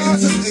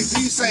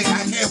say I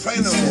can't play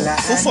no more.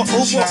 Who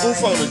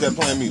phone is that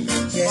playing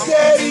music?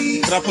 Daddy.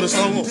 Can I put a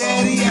song on?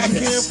 Daddy, I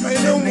can't play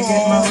no more.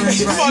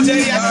 Come on,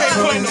 Daddy, I can't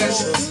play no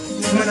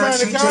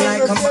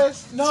more.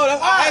 No,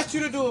 that's I asked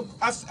you to do.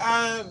 I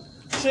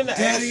shouldn't have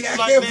Daddy, asked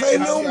I you can't play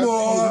no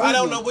more. I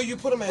don't know where you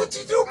put them at. What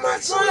you do, my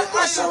son? What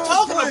are you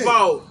talking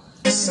about?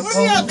 What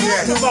are you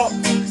talking about?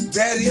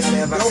 Daddy,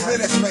 don't play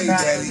that spade,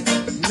 Daddy.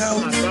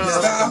 No,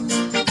 stop.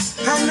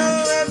 I know.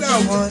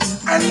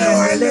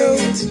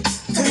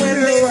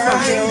 When they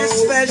find a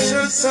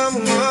special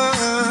someone.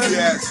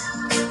 Yes.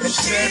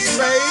 She's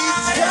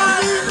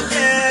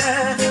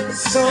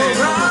so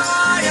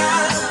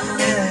royal.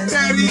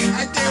 Daddy,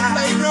 I can't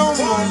play no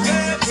more.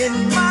 In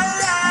my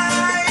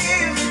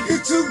life.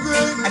 You're too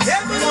good. I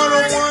never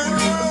one-on-one.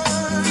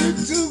 You're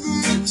too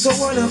good. So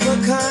one of a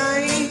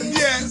kind.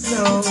 Yes.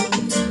 So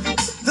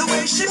the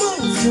way she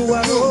moves to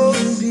her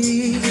own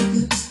beat.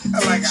 I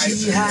like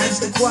ice. She has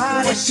the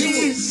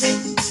qualities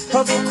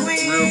of a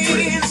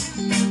queen.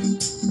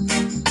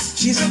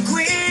 She's a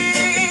queen.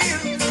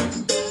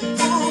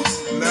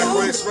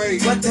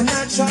 But the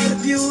natural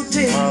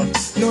beauty.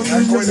 No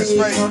need to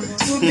makeup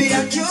to be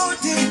a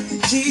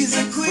cutie. She's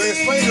a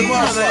queen.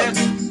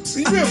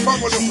 You been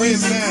fucking with the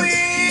queens now.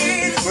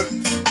 But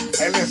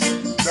hey,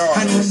 listen. No,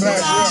 I know you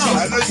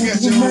got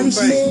your own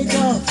thing. You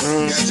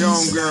got your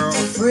own girl.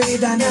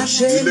 Afraid I'm not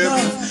ashamed of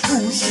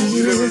who she is.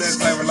 You living that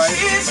type of life.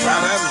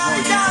 I'm happy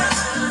for you.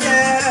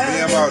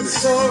 Yeah, about it.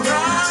 So royal.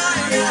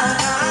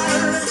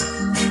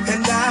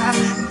 And I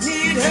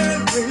need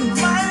her in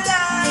my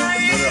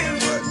life.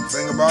 But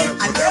think about it.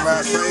 Whatever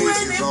I say,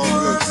 it's all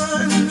good.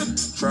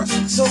 Trust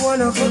me. So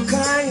one of a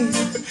kind.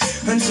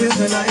 Until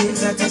the night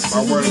that I see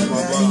my word is my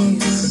bond.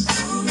 eyes.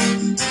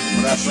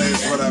 What I say is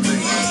what I mean.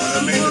 What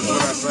I mean is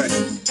what I say.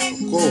 Of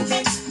course.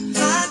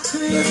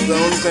 That's the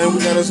only thing we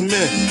got as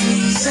men.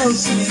 So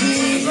sweet.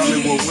 It's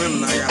only with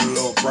women I got a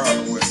little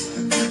problem with,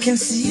 man. I can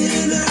see it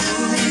in her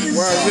eyes.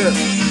 Why is that?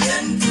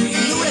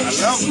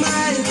 I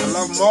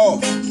love them all.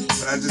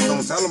 But I just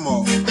don't tell them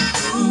all.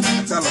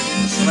 I tell them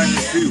select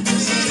a few.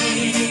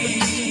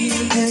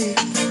 Hey,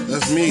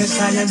 that's me. Yes,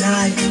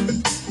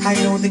 I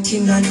know the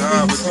king and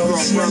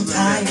prince on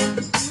time.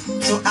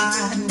 So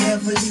I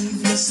never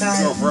leave your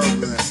side.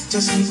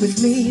 Just sleep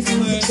with me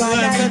through the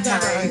twilight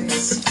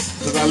times.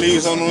 Cause I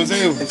leave something on the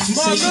table. I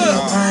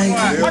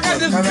got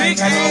this big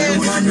ass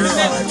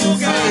cool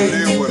guy. You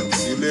live with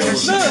him.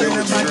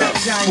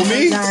 For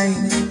me?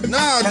 Nah,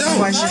 I That's don't.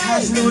 why she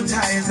has no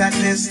ties at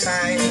this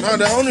time. No,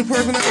 the only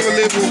person I ever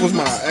lived with was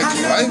my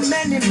ex-wife.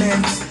 Many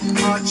men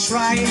are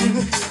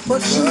trying,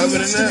 but she other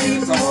than needs to that,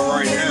 be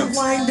more than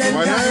wind and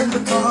dine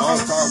because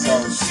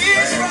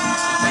she's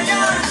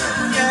royal.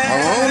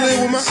 I don't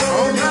live with my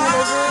own.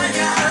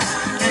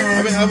 I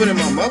mean, other than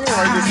my mother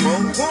right this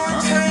moment.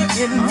 Yeah,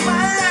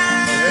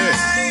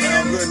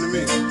 sound good to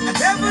me.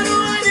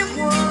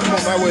 I'm on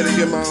my way to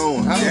get my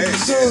own house. Yeah,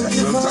 that's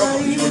what I'm talking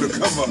about. You want to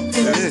come up.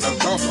 That's what I'm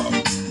talking about.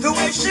 The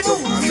way she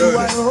moves, I love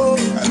that. I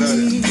love that.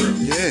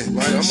 Yeah,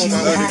 like I'm on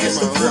my way to get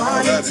my own house. I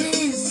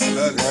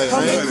love it.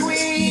 I love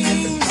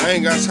it. I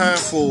ain't got time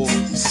for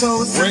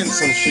renting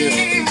some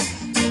shit.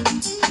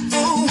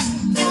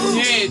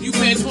 Yeah, you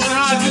paying $20, you can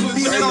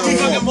put it on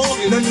fucking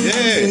mortgage.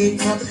 Yeah.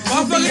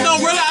 Motherfuckers don't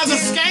realize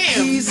it's a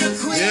scam.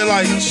 Yeah,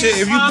 like shit.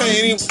 If you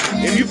pay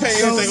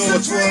anything over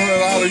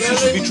 $1,200, you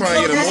should be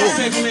trying to get a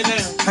mortgage.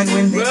 And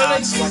when they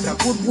ask what a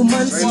good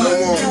woman says,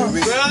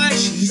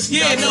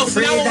 Yeah, no,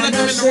 see, I won't let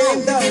them in the room.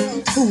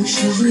 Who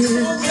she is.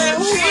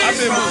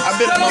 I've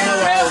been at my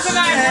mother's house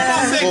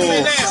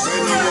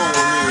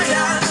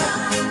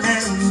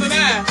So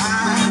now,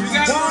 you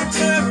got want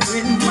her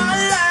in my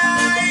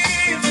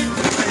life.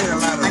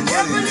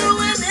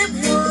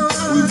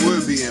 We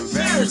would be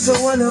invested. So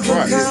one of a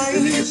Right. kind.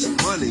 If you get some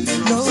money, you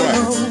know what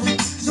I'm saying?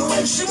 The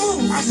way she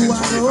moves, I said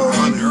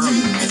 2,500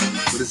 earlier,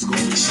 but it's going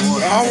to be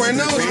more. I already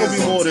know it's gonna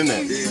be more than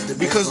that.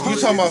 Because you're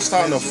talking about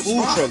starting a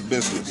food truck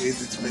business. It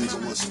depends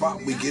on what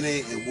spot we get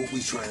in and what we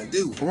trying to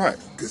do. Right.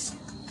 Because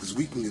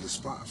we can get a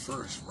spot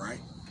first, right?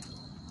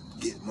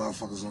 Get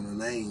motherfuckers on the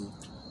name,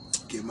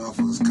 get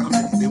motherfuckers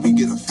coming. Then we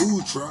get a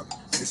food truck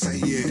and say,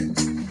 yeah,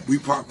 we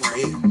park right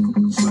here.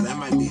 So that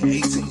might be an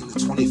 18 to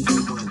 24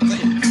 month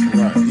thing.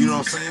 Right. You know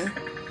what I'm saying?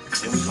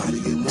 And we got to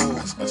get more.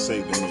 I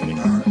say that. All right.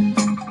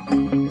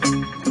 I'm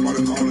going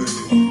to call it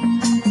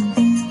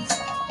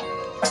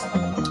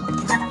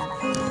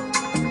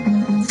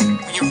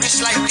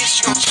Like this,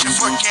 you gon' check the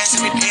forecast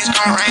every day, it's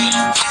gonna rain.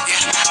 Yeah,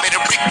 made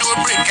a brick do a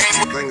brick game.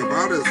 The thing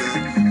about it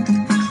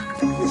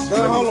is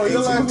that. Hold on,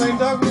 your last name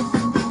Douglas?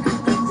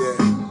 Yeah,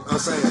 I'm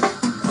saying,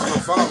 that's my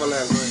father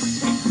last name.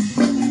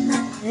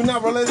 You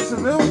not related to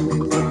them?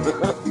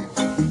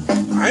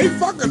 I I ain't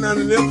fucking none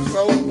of them,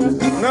 so.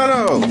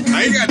 No.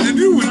 I ain't got to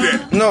do with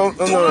that. No.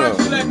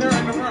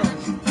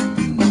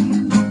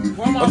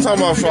 I'm talking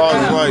about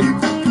fathers like,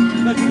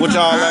 what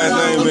y'all last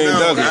name being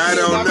Douglas? I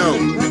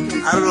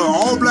don't know.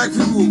 All black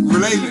people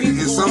related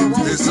in some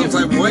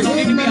type of way. Some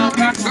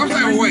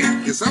type of way.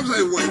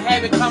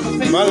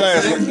 My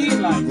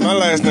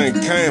last name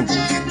Campbell.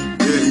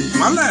 Yeah,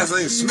 my last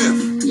name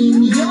Smith.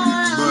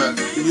 But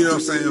you know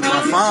what I'm saying?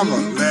 My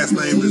father's last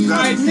name is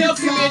Douglas.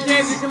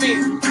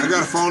 I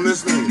got a phone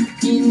this name.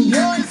 I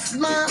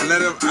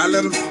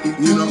let him,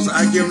 you know what I'm saying?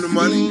 I give him the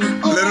money,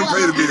 let him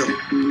pay the bill.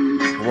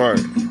 Right.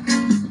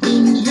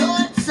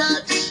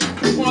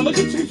 Come on, look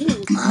at you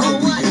too. I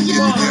hope we can get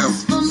together.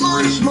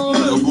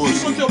 No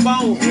bullshit. What's your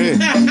bone? Yeah.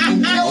 I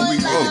hope we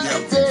can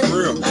get together. For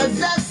real.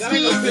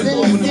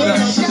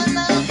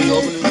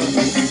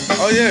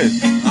 Oh yeah.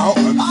 For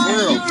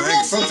real,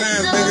 man.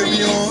 Sometimes niggas be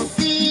on,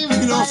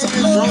 you know what I'm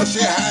saying, drunk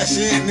shit, high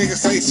shit,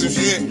 niggas say some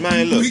shit.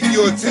 Man, look. Pick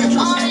your attention.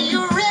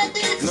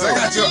 Cause I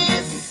got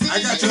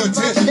your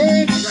attention.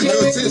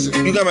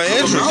 You got my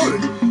interest.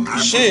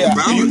 Shit.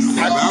 About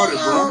it,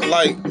 bro.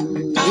 Like,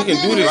 we can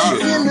do this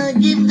shit.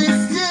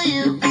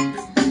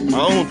 I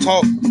don't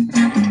talk. I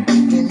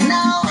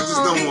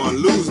just don't want to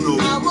lose no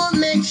one.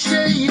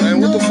 Man,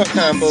 what the fuck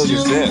kind of bug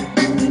is that?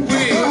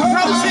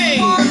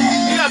 Protein.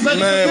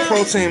 Man,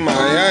 protein my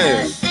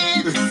ass.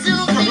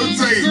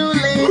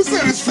 Who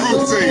said it's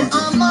protein?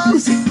 Who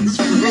said it's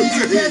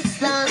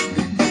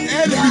protein?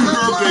 And the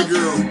birthday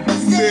girl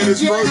said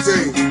it's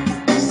protein.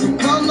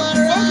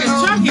 Fucking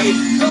Chucky.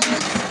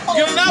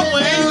 Give another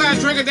one, and you gotta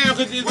drink it down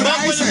because what I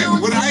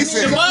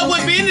said. The mud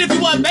wouldn't be in it if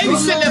you wasn't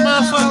babysitting that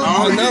motherfucker.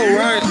 Oh, no,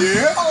 right?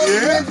 Yeah,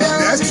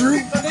 that's true.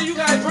 So then you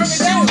gotta drink it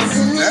down.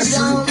 That's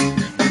true.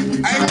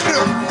 Hey,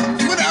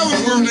 when I was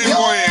birthday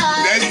boy,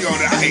 there you go,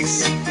 the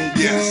ice.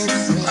 Yes.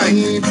 Thank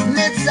you.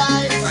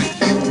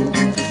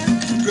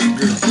 Good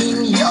girl.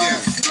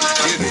 Yes.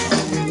 Get it.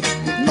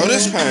 Oh,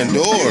 this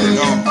Pandora.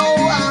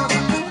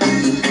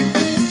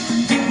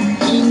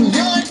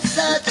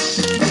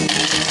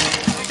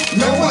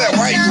 Now, where that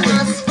white go?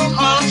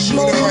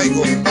 Where that white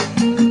go?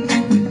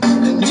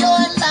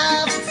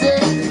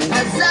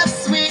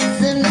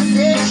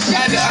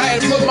 I had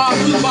to put my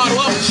blue bottle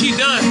up and she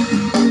done.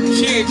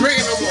 She ain't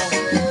drinking no more.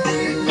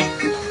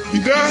 You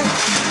done?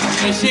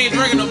 And she ain't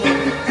drinking no more.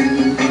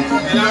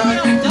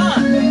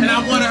 And I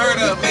wanted her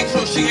to make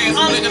sure she had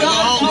some liquor to go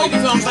home with. You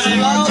feel what I'm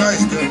saying?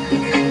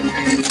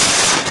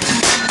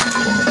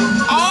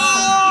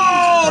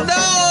 Oh,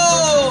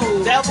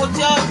 no! That what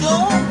y'all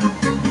doing?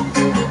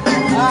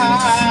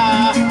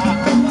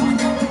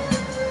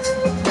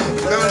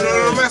 No,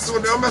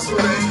 don't mess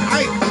with that.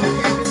 Hey.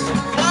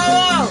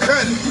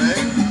 Cut it,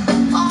 man.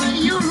 Are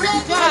you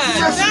ready?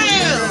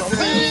 Damn.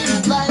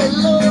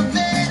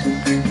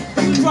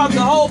 You dropped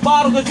the whole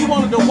bottle because you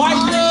wanted the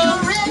white girl?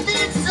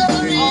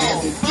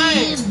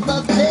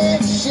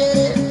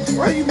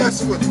 Why you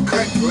messing with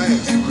cut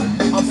glass,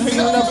 man? I'm picking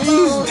it up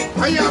easy.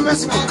 Why y'all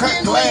messing with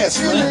cut glass,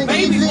 man?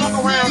 Babies walk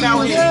around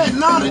out here. Yeah,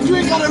 no, you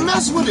ain't gotta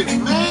mess with it,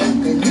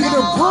 man. You get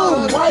a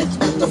broom, right?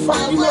 What the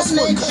fuck you messing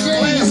with cut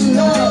glass?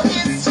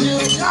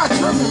 Y'all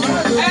tripping,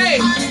 man. Hey,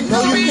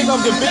 no, you pick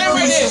up the big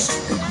pieces.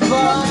 I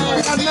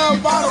got another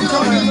bottle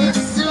coming, man.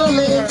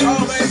 Oh,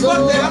 man, fuck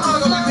that. I'm not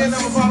gonna get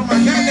another bottle my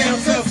goddamn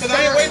self because I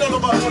ain't waiting on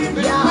nobody.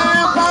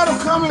 Man, bottle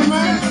coming,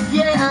 man.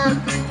 Yeah,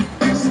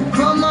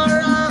 come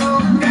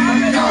around.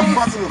 Y'all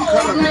fucking with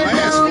cut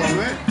glass,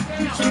 man.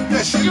 Shoot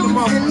that shit in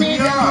my fucking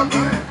yard,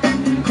 man.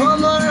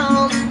 Come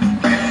around.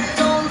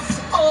 Don't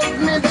hold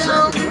me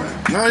down.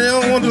 No, you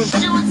don't want to.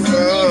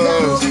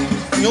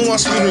 You don't want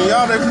to speak to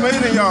y'all. They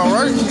playing in y'all,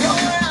 right?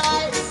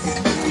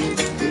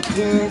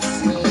 Gets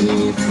me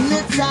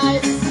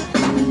hypnotized.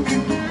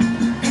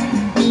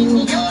 In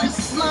your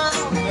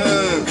smile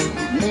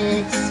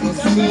makes me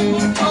sing.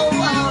 Oh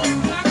wow.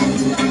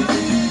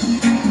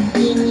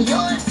 In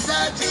your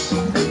touch,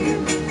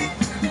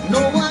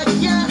 no one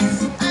else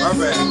has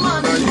so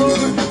much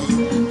more.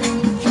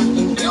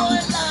 In your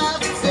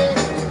laughter,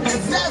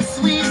 it's a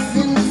sweet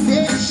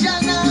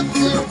sensation of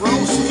the bro,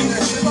 shoot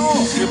that shit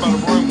off. You're about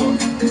to bring one.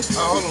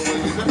 Hold on,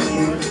 wait, is that?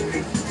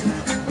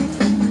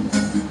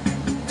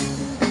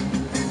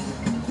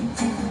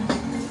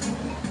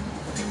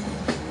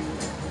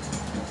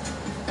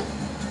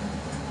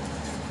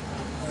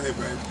 Hey,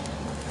 baby.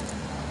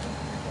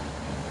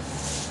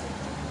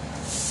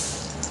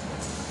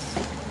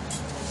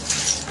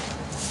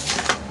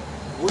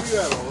 Where you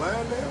at, on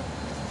Landale?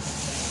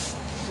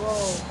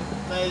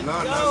 Let No.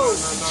 go.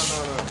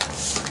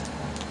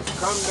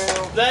 Come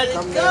down. Let it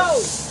Come go. down.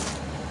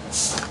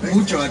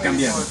 Mucho ha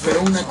cambiado,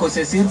 pero una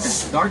cosa es cierta.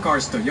 Dark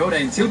Cars Toyota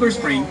en Silver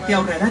Spring te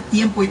ahorrará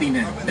tiempo y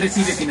dinero.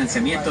 Recibe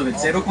financiamiento del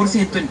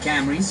 0% en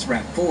Camrys,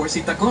 RAV4s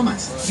y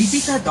Tacomas.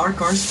 Visita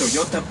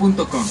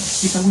darkcarstoyota.com.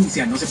 El pago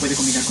inicial no se puede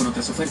combinar con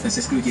otras ofertas,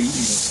 excluye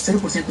híbridos.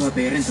 0%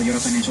 APR en Toyota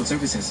Financial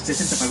Services.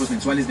 60 pagos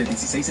mensuales de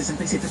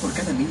 $16.67 por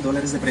cada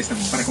 $1,000 de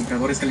préstamo. Para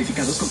compradores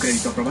calificados con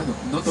crédito aprobado.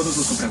 No todos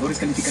los compradores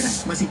calificarán.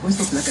 Más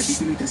impuestos, placa,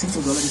 título y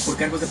 $300 por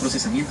cargos de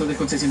procesamiento del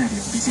concesionario.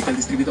 Visita al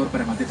distribuidor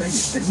para más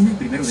detalles. Termina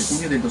el 1 de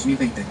junio del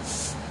 2020.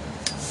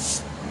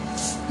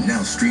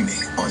 Now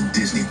streaming on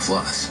Disney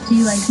Plus. Do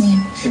you like me?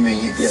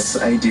 Yes,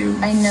 I do.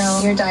 I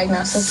know your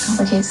diagnosis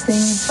complicates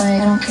things, but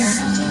I don't care.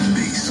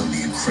 Based on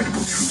the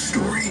incredible true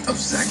story of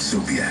Zach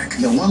Sobiak.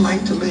 You got one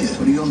life to live.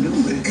 What are you gonna do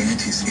with it?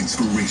 And his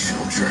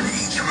inspirational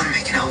journey. You wanna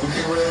make an album?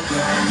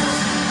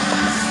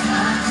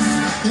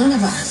 None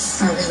of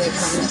us are really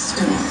promised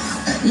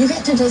tomorrow. You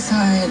get to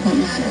decide what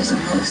matters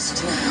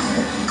most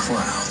now.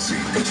 Clouds,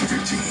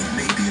 PG-13,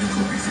 may be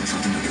inappropriate for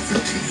children under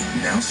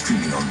 13. Now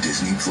streaming on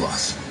Disney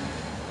Plus.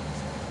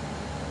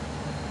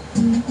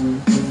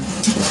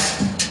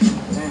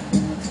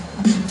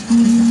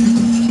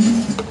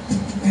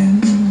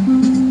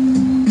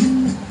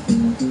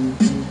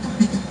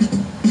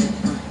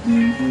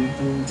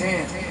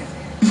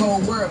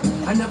 Cold world.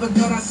 I never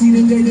thought I'd see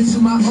the day that you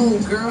my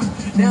old girl.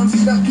 Now I'm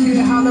stuck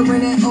here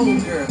hollering at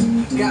old girl.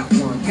 Got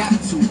one, got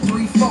two,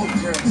 three, four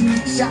girl.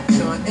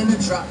 Shotgun in the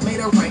drop, made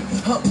a right.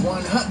 Hut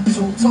one, hut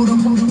two. Told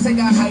them take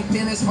a hike,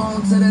 then it's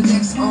on to the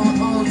next,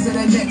 on to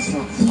the next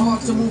one.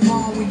 Hard to move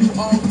on when you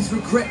always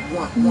regret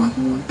one.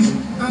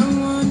 I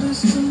wonder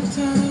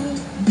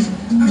sometimes.